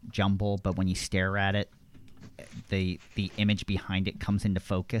like jumble, but when you stare at it, the image behind it comes into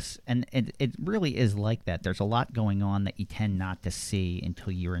focus, and it really is like that. There's a lot going on that you tend not to see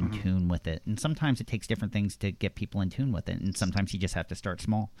until you're in tune with it. And sometimes it takes different things to get people in tune with it, and sometimes you just have to start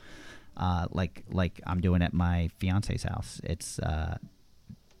small. Like I'm doing at my fiance's house. It's I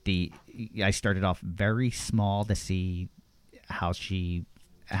started off very small to see how she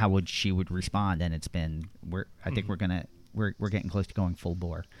would respond, and it's been I think we're getting close to going full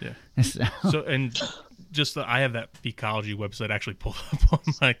bore. Yeah. So and just I have that Beecology website actually pulled up on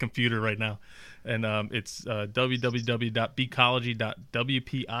my computer right now, and it's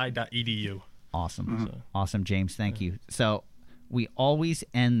www.beecology.wpi.edu. Awesome. Awesome, James. Thank you. So we always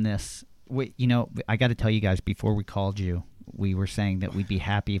end this. I got to tell you guys, before we called you, we were saying that we'd be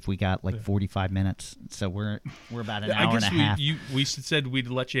happy if we got like 45 minutes. So we're about an hour and a half. We said we'd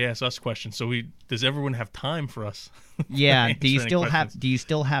let you ask us questions. So does everyone have time for us? Yeah. Do you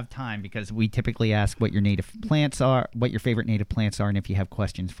still have time? Because we typically ask what your native plants are, what your favorite native plants are, and if you have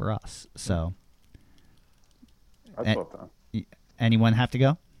questions for us. So. I'd love that. Anyone have to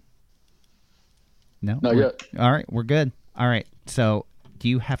go? No. Not yet. All right. We're good. All right. So, do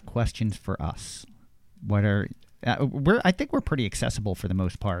you have questions for us? What are I think we're pretty accessible for the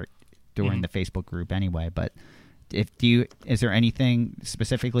most part during the Facebook group anyway, but is there anything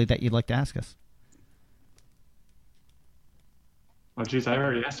specifically that you'd like to ask us? Well, geez, I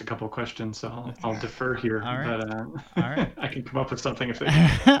already asked a couple of questions, so I'll defer here. All right. But All right. I can come up with something if they.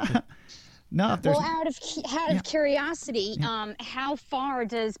 No, if there's Well, out of curiosity, how far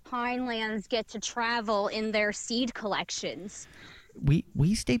does Pinelands get to travel in their seed collections?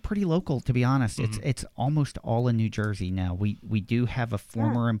 we stay pretty local, to be honest. It's almost all in New Jersey now. We do have a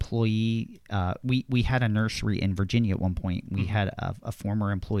former employee. We had a nursery in Virginia at one point. We had a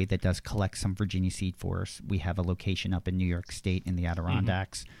former employee that does collect some Virginia seed for us. We have a location up in New York State in the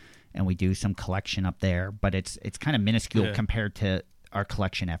Adirondacks, and we do some collection up there. But it's kind of minuscule compared to our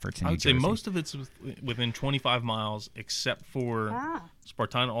collection efforts in New Jersey. I would say most of it's within 25 miles, except for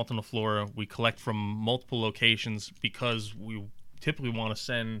Spartina alterniflora. We collect from multiple locations because we typically want to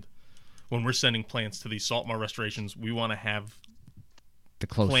send, when we're sending plants to these salt marsh restorations, we want to have the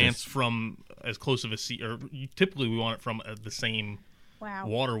closest plants from as close of a sea, or typically we want it from the same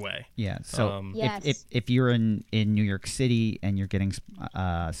waterway. Yeah. So if you're in New York City and you're getting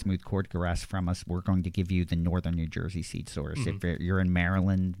smooth cordgrass from us, we're going to give you the northern New Jersey seed source. If you're in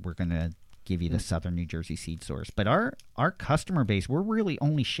Maryland, we're going to give you the southern New Jersey seed source. But our customer base, we're really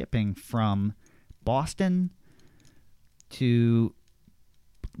only shipping from Boston to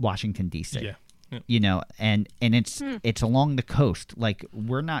Washington, D.C. Yeah. And it's along the coast. Like,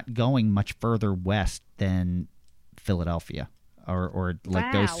 we're not going much further west than Philadelphia or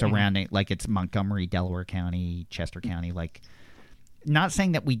like those surrounding, like it's Montgomery, Delaware County, Chester County. Like, not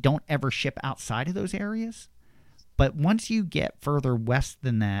saying that we don't ever ship outside of those areas, but once you get further west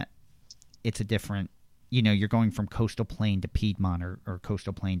than that, it's a different, you're going from coastal plain to Piedmont or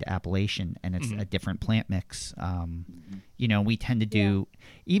coastal plain to Appalachian, and it's a different plant mix. We tend to do,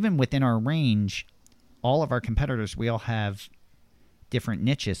 even within our range, all of our competitors, we all have different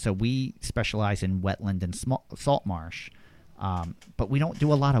niches. So we specialize in wetland and salt marsh, but we don't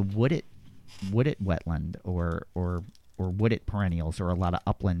do a lot of wooded wetland or wooded perennials or a lot of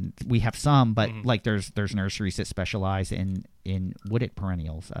upland. We have some, but like there's nurseries that specialize in wooded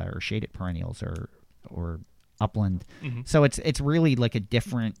perennials or shaded perennials or upland. So it's really like a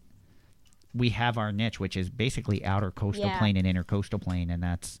different, we have our niche, which is basically outer coastal plain and inner coastal plain, and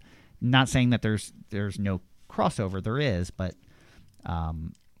that's not saying that there's no crossover. There is, but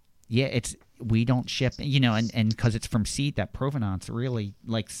we don't ship, and because it's from seed, that provenance really,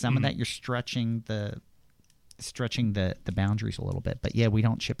 like some of that you're stretching the boundaries a little bit, but we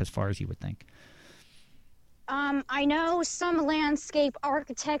don't ship as far as you would think. I know some landscape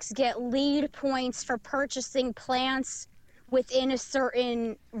architects get lead points for purchasing plants within a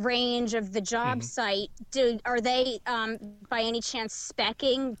certain range of the job site. Are they by any chance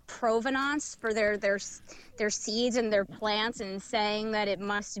speccing provenance for their seeds and their plants and saying that it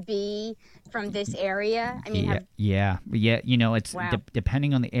must be from this area? I mean, it's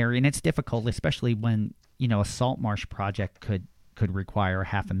depending on the area, and it's difficult, especially when a salt marsh project could require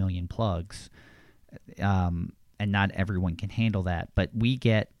 500,000 plugs. And not everyone can handle that. But we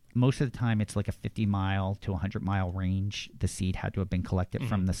get, most of the time, it's like a 50-mile to 100-mile range. The seed had to have been collected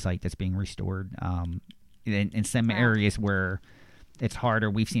from the site that's being restored. In some areas where it's harder,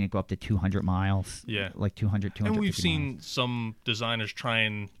 we've seen it go up to 200 miles. Yeah. Like 250 And we've seen miles. some designers try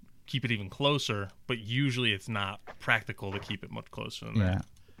and keep it even closer, but usually it's not practical to keep it much closer than that.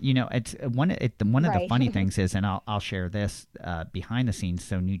 It's one of the funny things is, and I'll share this behind the scenes.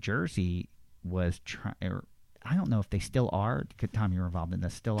 So New Jersey was trying, I don't know if they still are. Tom, you're involved in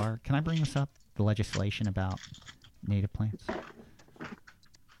this. Still are. Can I bring this up? The legislation about native plants.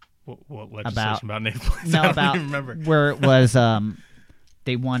 What legislation about native plants? No, I don't even remember. Where it was,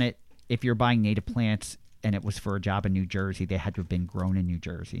 they wanted, if you're buying native plants, and it was for a job in New Jersey. They had to have been grown in New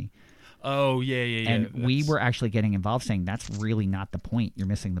Jersey. Oh, yeah. And we were actually getting involved saying that's really not the point. You're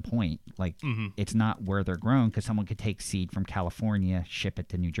missing the point. Like, it's not where they're grown, because someone could take seed from California, ship it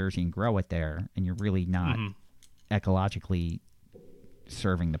to New Jersey, and grow it there, and you're really not ecologically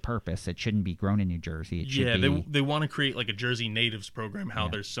serving the purpose. It shouldn't be grown in New Jersey. It should be... they want to create like a Jersey Natives program, how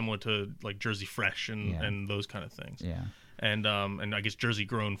they're similar to like Jersey Fresh and those kind of things. Yeah. And I guess Jersey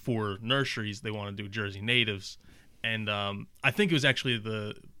grown for nurseries, they want to do Jersey Natives. And I think it was actually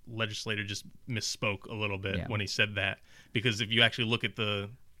the legislator just misspoke a little bit when he said that, because if you actually look at the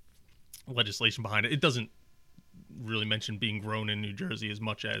legislation behind it, it doesn't really mention being grown in New Jersey as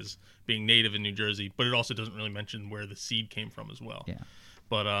much as being native in New Jersey, but it also doesn't really mention where the seed came from as well. Yeah.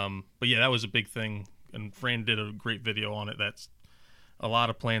 But yeah, that was a big thing, and Fran did a great video on it. That's a lot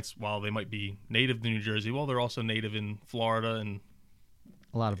of plants, while they might be native to New Jersey, well, they're also native in Florida and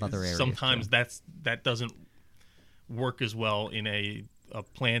a lot of other areas. Sometimes that doesn't work as well in a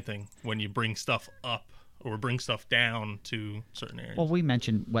planting when you bring stuff up or bring stuff down to certain areas. Well, we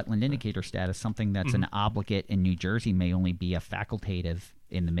mentioned wetland indicator status. Something that's an obligate in New Jersey may only be a facultative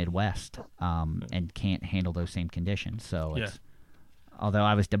in the Midwest, and can't handle those same conditions. So it's, although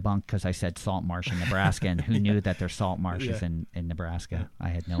I was debunked because I said salt marsh in Nebraska, and who knew that there's salt marshes in Nebraska? I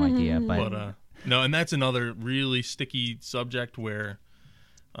had no idea. But no, and that's another really sticky subject where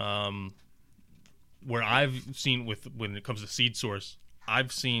I've seen when it comes to seed source,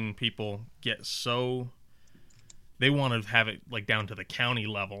 I've seen people get so they want to have it like down to the county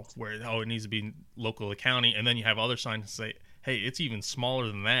level where it needs to be local to county, and then you have other signs that say, hey, it's even smaller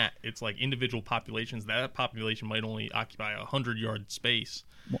than that. It's like individual populations. That population might only occupy 100-yard space,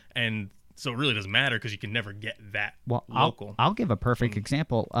 and so it really doesn't matter because you can never get that local. I'll give a perfect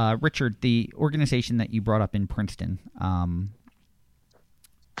example. Richard, the organization that you brought up in Princeton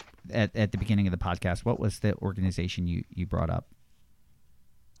at the beginning of the podcast, what was the organization you brought up?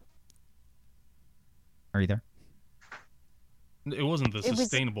 Are you there? It wasn't the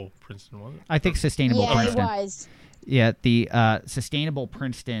Sustainable Princeton, was it? I think Sustainable Princeton. Yeah, it was. Yeah, the Sustainable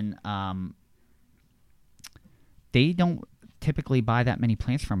Princeton, they don't typically buy that many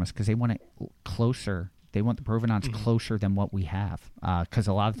plants from us because they want it closer. They want the provenance closer than what we have, because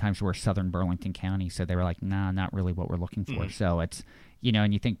a lot of times we're southern Burlington County, so they were like, nah, not really what we're looking for. So it's,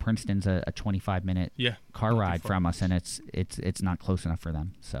 and you think Princeton's a 25-minute car ride from us, and it's not close enough for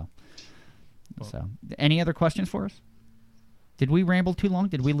them. So any other questions for us? Did we ramble too long?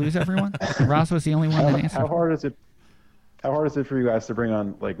 Did we lose everyone? Ross was the only one that answered. How hard is it for you guys to bring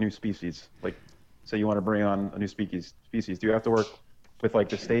on like new species? Like, say you want to bring on a new species. Do you have to work with like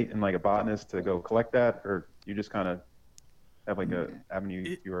the state and like a botanist to go collect that, or you just kind of have like a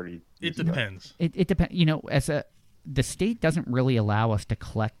avenue you already? It depends. It depends. The state doesn't really allow us to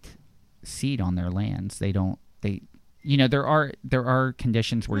collect seed on their lands. They don't. There are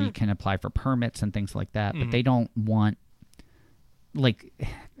conditions where you can apply for permits and things like that, but they don't want. Like,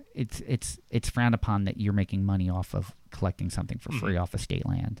 it's frowned upon that you're making money off of collecting something for free off of state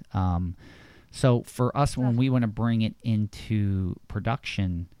land. So for us, when we want to bring it into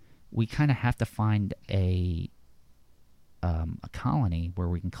production, we kind of have to find a colony where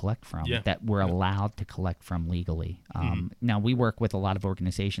we can collect from that we're allowed to collect from legally. Now, we work with a lot of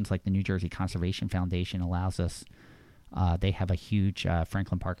organizations like the New Jersey Conservation Foundation allows us. They have a huge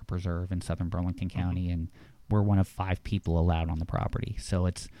Franklin Parker Preserve in southern Burlington County, and we're one of 5 people allowed on the property. So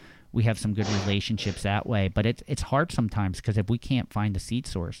we have some good relationships that way, but it's hard sometimes because if we can't find a seed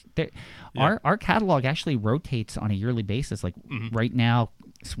source, our catalog actually rotates on a yearly basis. Like right now,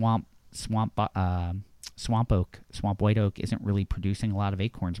 swamp white oak isn't really producing a lot of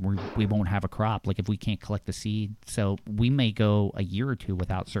acorns. We won't have a crop. Like if we can't collect the seed, so we may go a year or two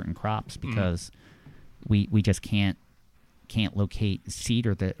without certain crops because we just can't locate seed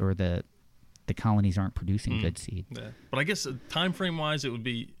or the colonies aren't producing good seed. Yeah. But I guess time frame wise,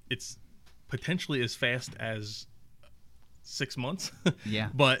 it's potentially as fast as 6 months. Yeah.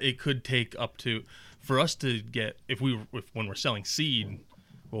 But it could take up to, for us to get, when we're selling seed,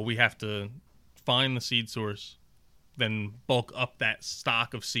 well, we have to find the seed source, then bulk up that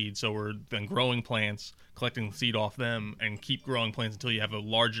stock of seed. So we're then growing plants, collecting the seed off them, and keep growing plants until you have a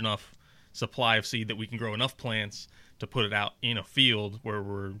large enough supply of seed that we can grow enough plants to put it out in a field where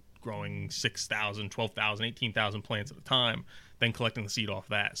we're growing 6,000, 12,000, 18,000 plants at a time, then collecting the seed off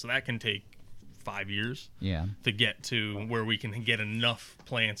that. So that can take 5 years to get to where we can get enough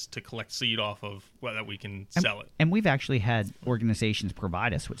plants to collect seed off of that we can sell it. And we've actually had organizations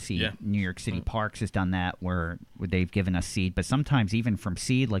provide us with seed. Yeah. New York City Parks has done that where they've given us seed. But sometimes even from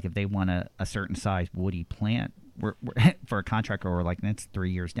seed, like if they want a certain size woody plant, we're for a contractor, we're like, that's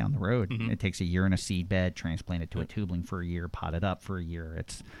 3 years down the road. Mm-hmm. It takes a year in a seed bed, transplant it to a tubling for a year, pot it up for a year.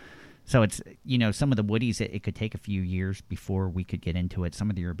 It's some of the woodies it could take a few years before we could get into it. Some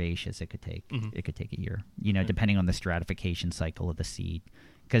of the herbaceous it could take a year, depending on the stratification cycle of the seed.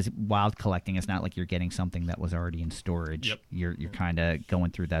 Because wild collecting is not like you're getting something that was already in storage. Yep. You're kind of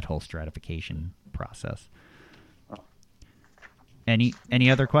going through that whole stratification process. Any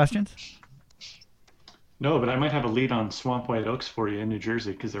other questions? No, but I might have a lead on swamp white oaks for you in New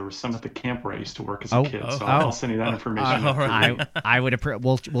Jersey because there was some at the camp where I used to work as a kid. So I'll send you that information. all right. I would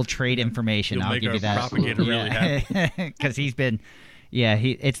we'll trade information. You'll I'll make give our you that. propagator really happy. Because he's been,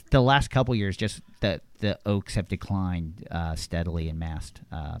 it's the last couple years just that the oaks have declined steadily in mass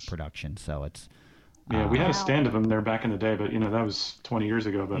production. So it's Yeah, we had a stand of them there back in the day, but that was 20 years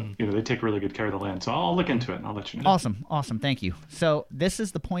ago. But they take really good care of the land, so I'll look into it and I'll let you know. Awesome, thank you. So this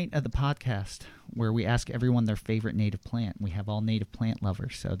is the point of the podcast where we ask everyone their favorite native plant. We have all native plant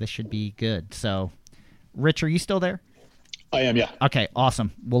lovers, so this should be good. So, Rich, are you still there? I am, yeah. Okay,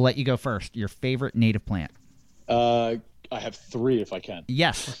 awesome. We'll let you go first. Your favorite native plant? I have 3 if I can.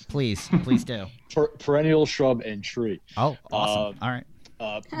 Yes, please do. Perennial, shrub, and tree. Oh, awesome. All right.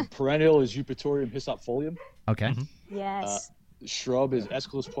 Perennial is Eupatorium hyssopfolium. Okay. Yes. Shrub is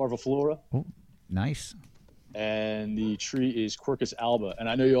Aesculus parviflora. Oh, nice. And the tree is Quercus alba. And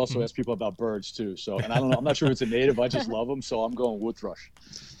I know you also ask people about birds too. So, and I don't know, I'm not sure if it's a native. I just love them, so I'm going wood thrush.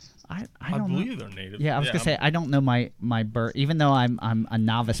 I I believe they're native. Yeah, I was gonna say I don't know my bird, even though I'm a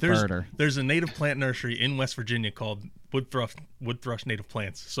novice birder. There's a native plant nursery in West Virginia called Wood Thrush Native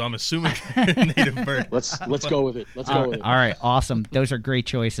Plants. So I'm assuming native bird. Let's go with it. Let's go with it. All right, awesome. Those are great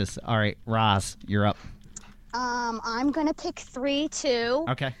choices. All right, Roz, you're up. I'm gonna pick 3 too.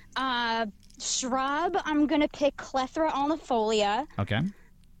 Okay. Shrub, I'm gonna pick Clethra alnifolia. Okay.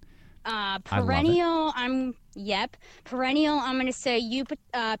 Perennial, Perennial, I'm gonna say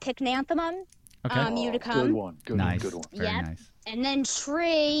Pycnanthemum. Okay. Uticum. Good one. Good Nice. one. Good one. Very Yep. nice. And then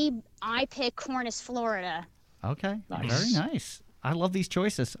tree, I pick Cornus Florida. Okay. Nice. Very nice. I love these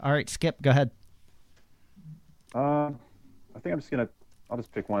choices. All right, Skip, go ahead. I think I'll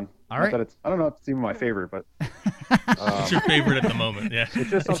just pick one. All Not right. that I don't know if it's even my favorite, but It's your favorite at the moment. Yeah. it's just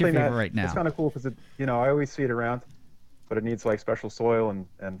It's your something that favorite right now. it's kind of cool because I always see it around, but it needs like special soil and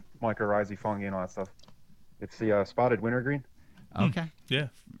mycorrhizae, fungi, and all that stuff. It's the spotted wintergreen. Okay. Yeah.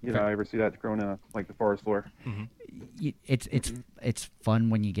 I ever see that grown in like the forest floor. It's fun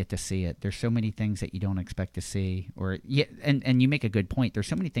when you get to see it. There's so many things that you don't expect to see, and you make a good point. There's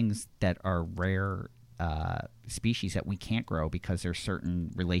so many things that are rare species that we can't grow because there's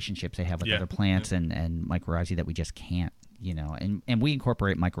certain relationships they have with other plants and mycorrhizae that we just can't. And we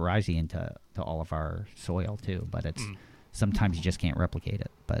incorporate mycorrhizae into all of our soil too, but it's sometimes you just can't replicate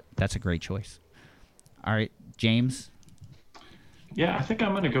it. But that's a great choice. All right, James. Yeah, I think I'm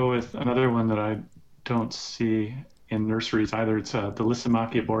going to go with another one that I don't see in nurseries either. It's the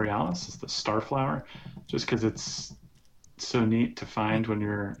Lysimachia borealis. It's the starflower, just because it's so neat to find when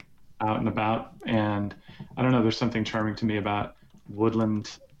you're out and about. And I don't know, there's something charming to me about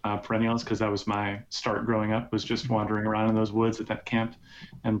woodland perennials, because that was my start growing up, was just wandering around in those woods at that camp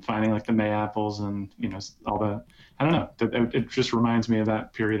and finding like the May apples and all the, I don't know, it just reminds me of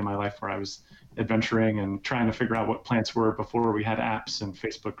that period of my life where I was adventuring and trying to figure out what plants were before we had apps and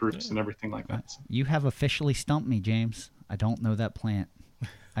Facebook groups and everything like that. You have officially stumped me, James. I don't know that plant.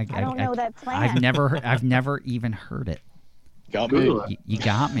 I don't know that plant. I've never even heard it. Got me. You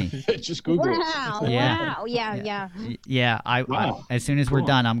got me. Just Google it. Yeah. Wow. Yeah. Yeah. Wow. As soon as we're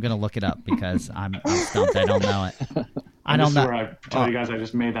done, I'm gonna look it up because I'm stumped. I don't know it. I don't This is know. where I tell you guys I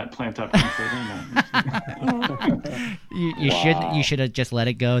just made that plant up completely. You should have just let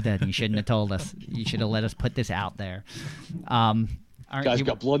it go. Then you shouldn't have told us. You should have let us put this out there. All right, Guy's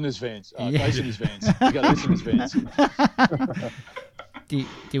got blood in his veins. Ice in his veins. He got ice in his veins.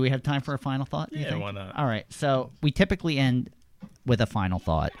 Do we have time for a final thought? Do you Yeah, think? why not? All right. So we typically end with a final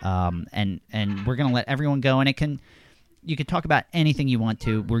thought, and we're gonna let everyone go, and you can talk about anything you want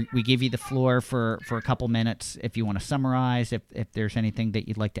to. We give you the floor for a couple minutes if you want to summarize. If there's anything that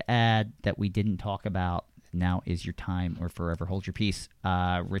you'd like to add that we didn't talk about, now is your time, or forever hold your peace.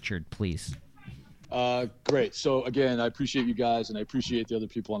 Richard, please. Great. So again, I appreciate you guys, and I appreciate the other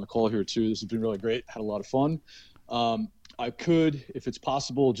people on the call here too. This has been really great. Had a lot of fun. I could, if it's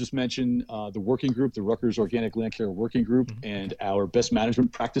possible, just mention the working group, the Rutgers Organic Land Care Working Group, and our Best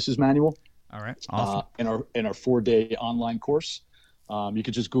Management Practices Manual. All right. Awesome. In our 4-day online course. You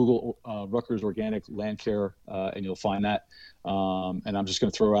could just Google Rutgers Organic Land Care, and you'll find that. And I'm just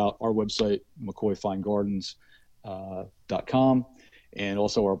going to throw out our website, McCoyFineGardens.com. and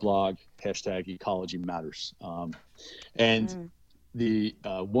also our blog, #EcologyMatters. The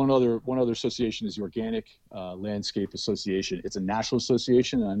one other association is the Organic Landscape Association. It's a national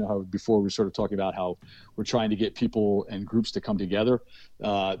association, and I know how before we were sort of talking about how we're trying to get people and groups to come together.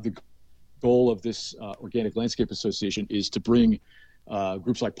 The goal of this Organic Landscape Association is to bring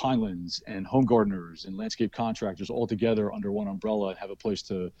groups like Pinelands and home gardeners and landscape contractors all together under one umbrella and have a place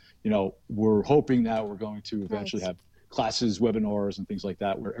to, we're hoping that we're going to eventually have classes, webinars, and things like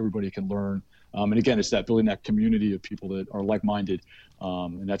that where everybody can learn. And again, it's that building that community of people that are like-minded,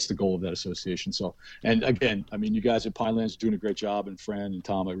 and that's the goal of that association. So, and again, I mean, you guys at Pinelands are doing a great job, and Fran and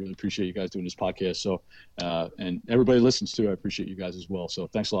Tom, I really appreciate you guys doing this podcast. So, and everybody listens too, I appreciate you guys as well. So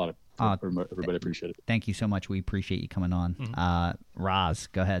thanks a lot. Everybody appreciate it. Thank you so much. We appreciate you coming on. Roz,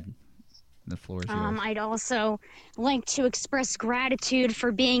 go ahead. The floor is yours. I'd also like to express gratitude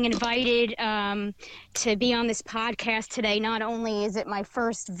for being invited to be on this podcast today. Not only is it my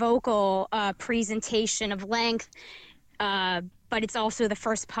first vocal presentation of length, but it's also the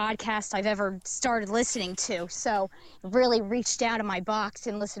first podcast I've ever started listening to. So really reached out of my box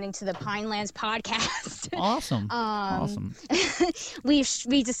in listening to the Pinelands podcast. Awesome. Awesome.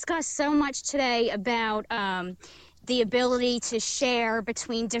 We discussed so much today about the ability to share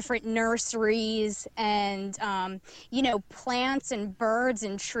between different nurseries and, plants and birds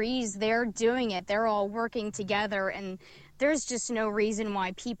and trees. They're doing it. They're all working together, and there's just no reason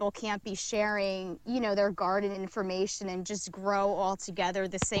why people can't be sharing, their garden information and just grow all together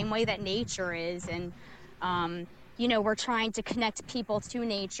the same way that nature is. And, we're trying to connect people to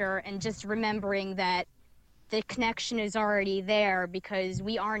nature and just remembering that the connection is already there because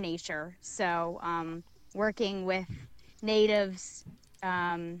we are nature. So, working with natives,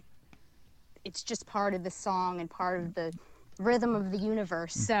 it's just part of the song and part of the rhythm of the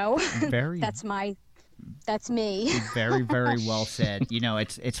universe. So that's me. Very, very well said.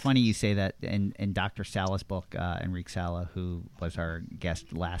 It's funny you say that. In Dr. Sala's book, Enrique Sala, who was our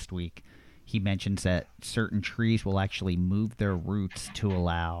guest last week, he mentions that certain trees will actually move their roots to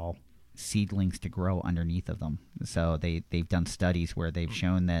allow seedlings to grow underneath of them. So they've done studies where they've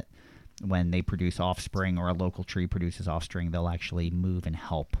shown that when they produce offspring, or a local tree produces offspring, they'll actually move and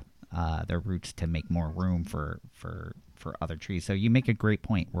help their roots to make more room for other trees. So you make a great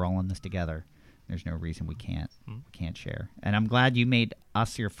point. We're all in this together. There's no reason we can't share. And I'm glad you made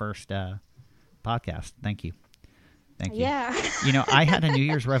us your first podcast. Thank you. Yeah. I had a New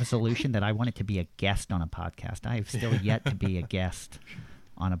Year's resolution that I wanted to be a guest on a podcast. I have still yet to be a guest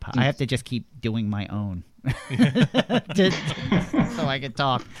on a podcast. I have to just keep doing my own so I can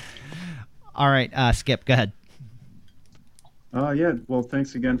talk. All right, Skip, go ahead. Well,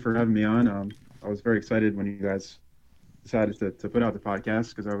 thanks again for having me on. I was very excited when you guys decided to put out the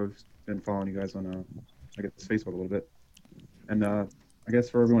podcast because I've been following you guys on, Facebook a little bit. And I guess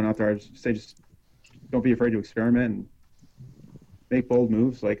for everyone out there, I just say just don't be afraid to experiment and make bold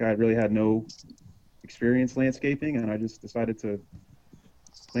moves. Like, I really had no experience landscaping, and I just decided to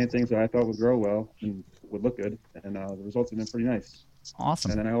plant things that I thought would grow well and would look good, and the results have been pretty nice. Awesome.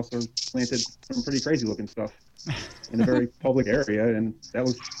 And then I also planted some pretty crazy looking stuff in a very public area, and that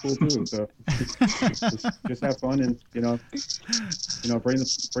was cool too. So just have fun and bring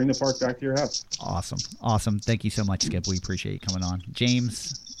the park back to your house. Awesome. Thank you so much, Skip. We appreciate you coming on.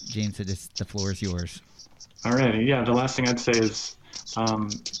 James, the floor is yours. All right. Yeah. The last thing I'd say is,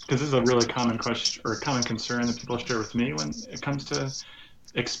 because this is a really common question or common concern that people share with me when it comes to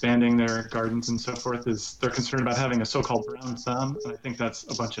expanding their gardens and so forth, is they're concerned about having a so-called brown thumb. And I think that's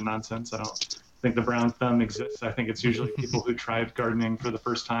a bunch of nonsense. I don't think the brown thumb exists. I think it's usually people who tried gardening for the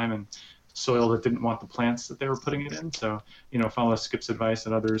first time and soil that didn't want the plants that they were putting it in. So, follow Skip's advice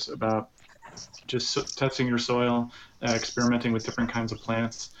and others about just testing your soil, experimenting with different kinds of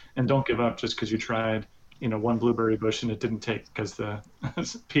plants, and don't give up just because you tried one blueberry bush and it didn't take because the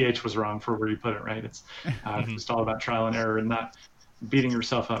pH was wrong for where you put it, right? It's just all about trial and error and not beating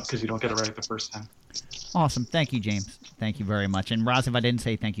yourself up because you don't get it right the first time. Awesome. Thank you, James. Thank you very much. And Roz, if I didn't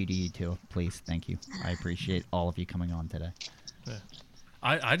say thank you to you too, please, thank you. I appreciate all of you coming on today. Yeah.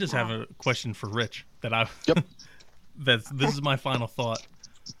 I just have a question for Rich this is my final thought.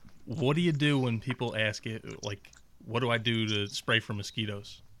 What do you do when people ask you, like, what do I do to spray for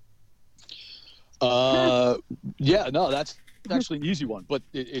mosquitoes? That's actually an easy one, but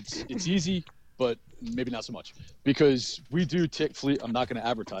it's easy, but maybe not so much, because we do flea. I'm not going to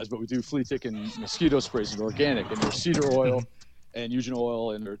advertise, but we do flea, tick, and mosquito sprays that are organic, and they're cedar oil and eugenol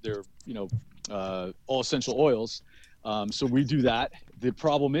oil, and they're all essential oils. So we do that. The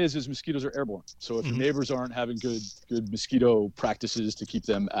problem is mosquitoes are airborne. So if your neighbors aren't having good mosquito practices to keep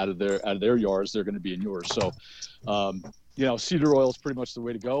them out of their yards, they're going to be in yours. So cedar oil is pretty much the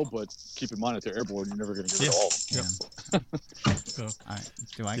way to go, but keep in mind if they're airborne, you're never going to get rid of all of them. So, All right.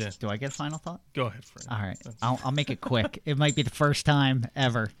 Do I get a final thought? go ahead, Frank. All right. I'll make it quick. It might be the first time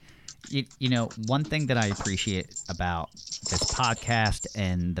ever. You know, one thing that I appreciate about this podcast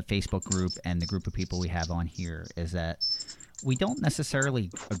and the Facebook group and the group of people we have on here is that we don't necessarily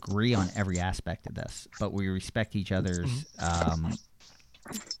agree on every aspect of this, but we respect each other's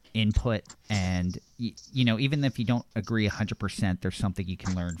input. And, even if you don't agree 100%, there's something you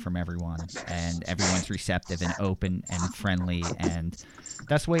can learn from everyone. And everyone's receptive and open and friendly. And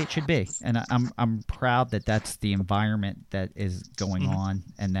that's the way it should be. And I'm proud that that's the environment that is going on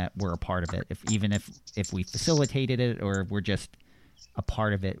and that we're a part of it. Even if we facilitated it or we're just a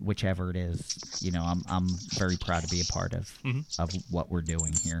part of it, whichever it is, I'm very proud to be a part of what we're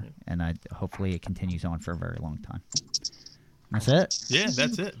doing here. And hopefully it continues on for a very long time. That's it. Yeah,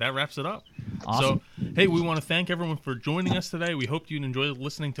 that's it. That wraps it up. Awesome. So, hey, we want to thank everyone for joining us today. We hope you enjoyed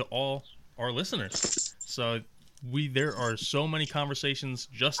listening to all our listeners. So there are so many conversations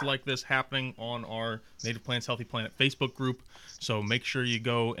just like this happening on our Native Plants Healthy Planet Facebook group. So make sure you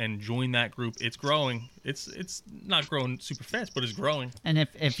go and join that group. It's growing. It's not growing super fast, but it's growing. And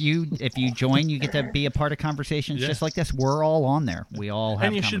if you join, you get to be a part of conversations just like this. We're all on there. We all have.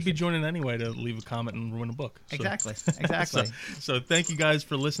 And you should be joining anyway to leave a comment and win a book. So. Exactly. So thank you guys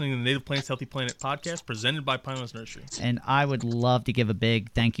for listening to the Native Plants Healthy Planet podcast presented by Pinelands Nursery. And I would love to give a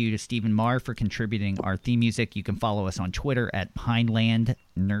big thank you to Stephen Marr for contributing our theme music. You can follow us on Twitter at Pineland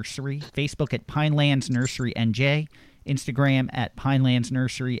Nursery, Facebook at Pinelands Nursery NJ, Instagram at Pinelands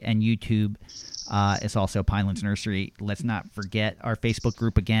Nursery, and YouTube is also Pinelands Nursery. Let's not forget our Facebook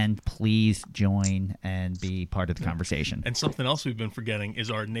group again. Please join and be part of the conversation. And something else we've been forgetting is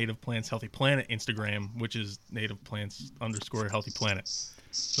our Native Plants Healthy Planet Instagram, which is Native Plants _ Healthy Planet.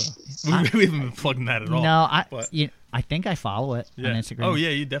 So we haven't been plugging that at all. No, I think I follow it on Instagram. Oh, yeah,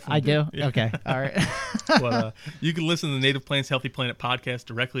 you definitely I do? Yeah. Okay, all right. But you can listen to the Native Plants Healthy Planet podcast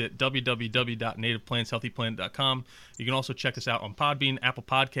directly at www.nativeplantshealthyplanet.com. You can also check us out on Podbean, Apple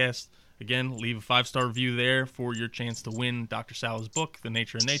Podcasts. Again, leave a 5-star review there for your chance to win Dr. Salah's book, The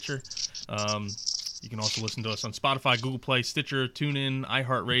Nature of Nature. You can also listen to us on Spotify, Google Play, Stitcher, TuneIn,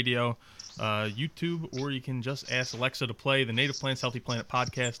 iHeartRadio, YouTube, or you can just ask Alexa to play the Native Plants Healthy Planet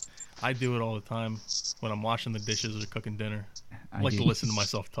podcast. I do it all the time when I'm washing the dishes or cooking dinner. I like to listen to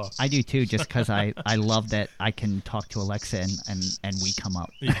myself talk. I do too, just because I love that I can talk to Alexa and we come up.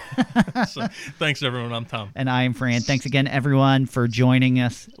 Yeah. So, thanks, everyone. I'm Tom. And I am Fran. Thanks again, everyone, for joining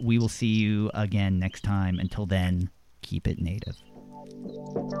us. We will see you again next time. Until then, keep it native.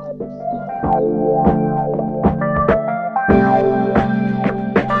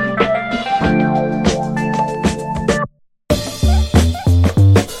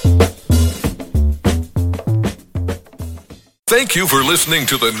 Thank you for listening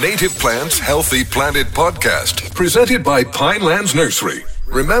to the Native Plants Healthy Planet podcast, presented by Pinelands Nursery.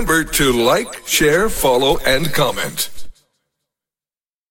 Remember to like, share, follow, and comment.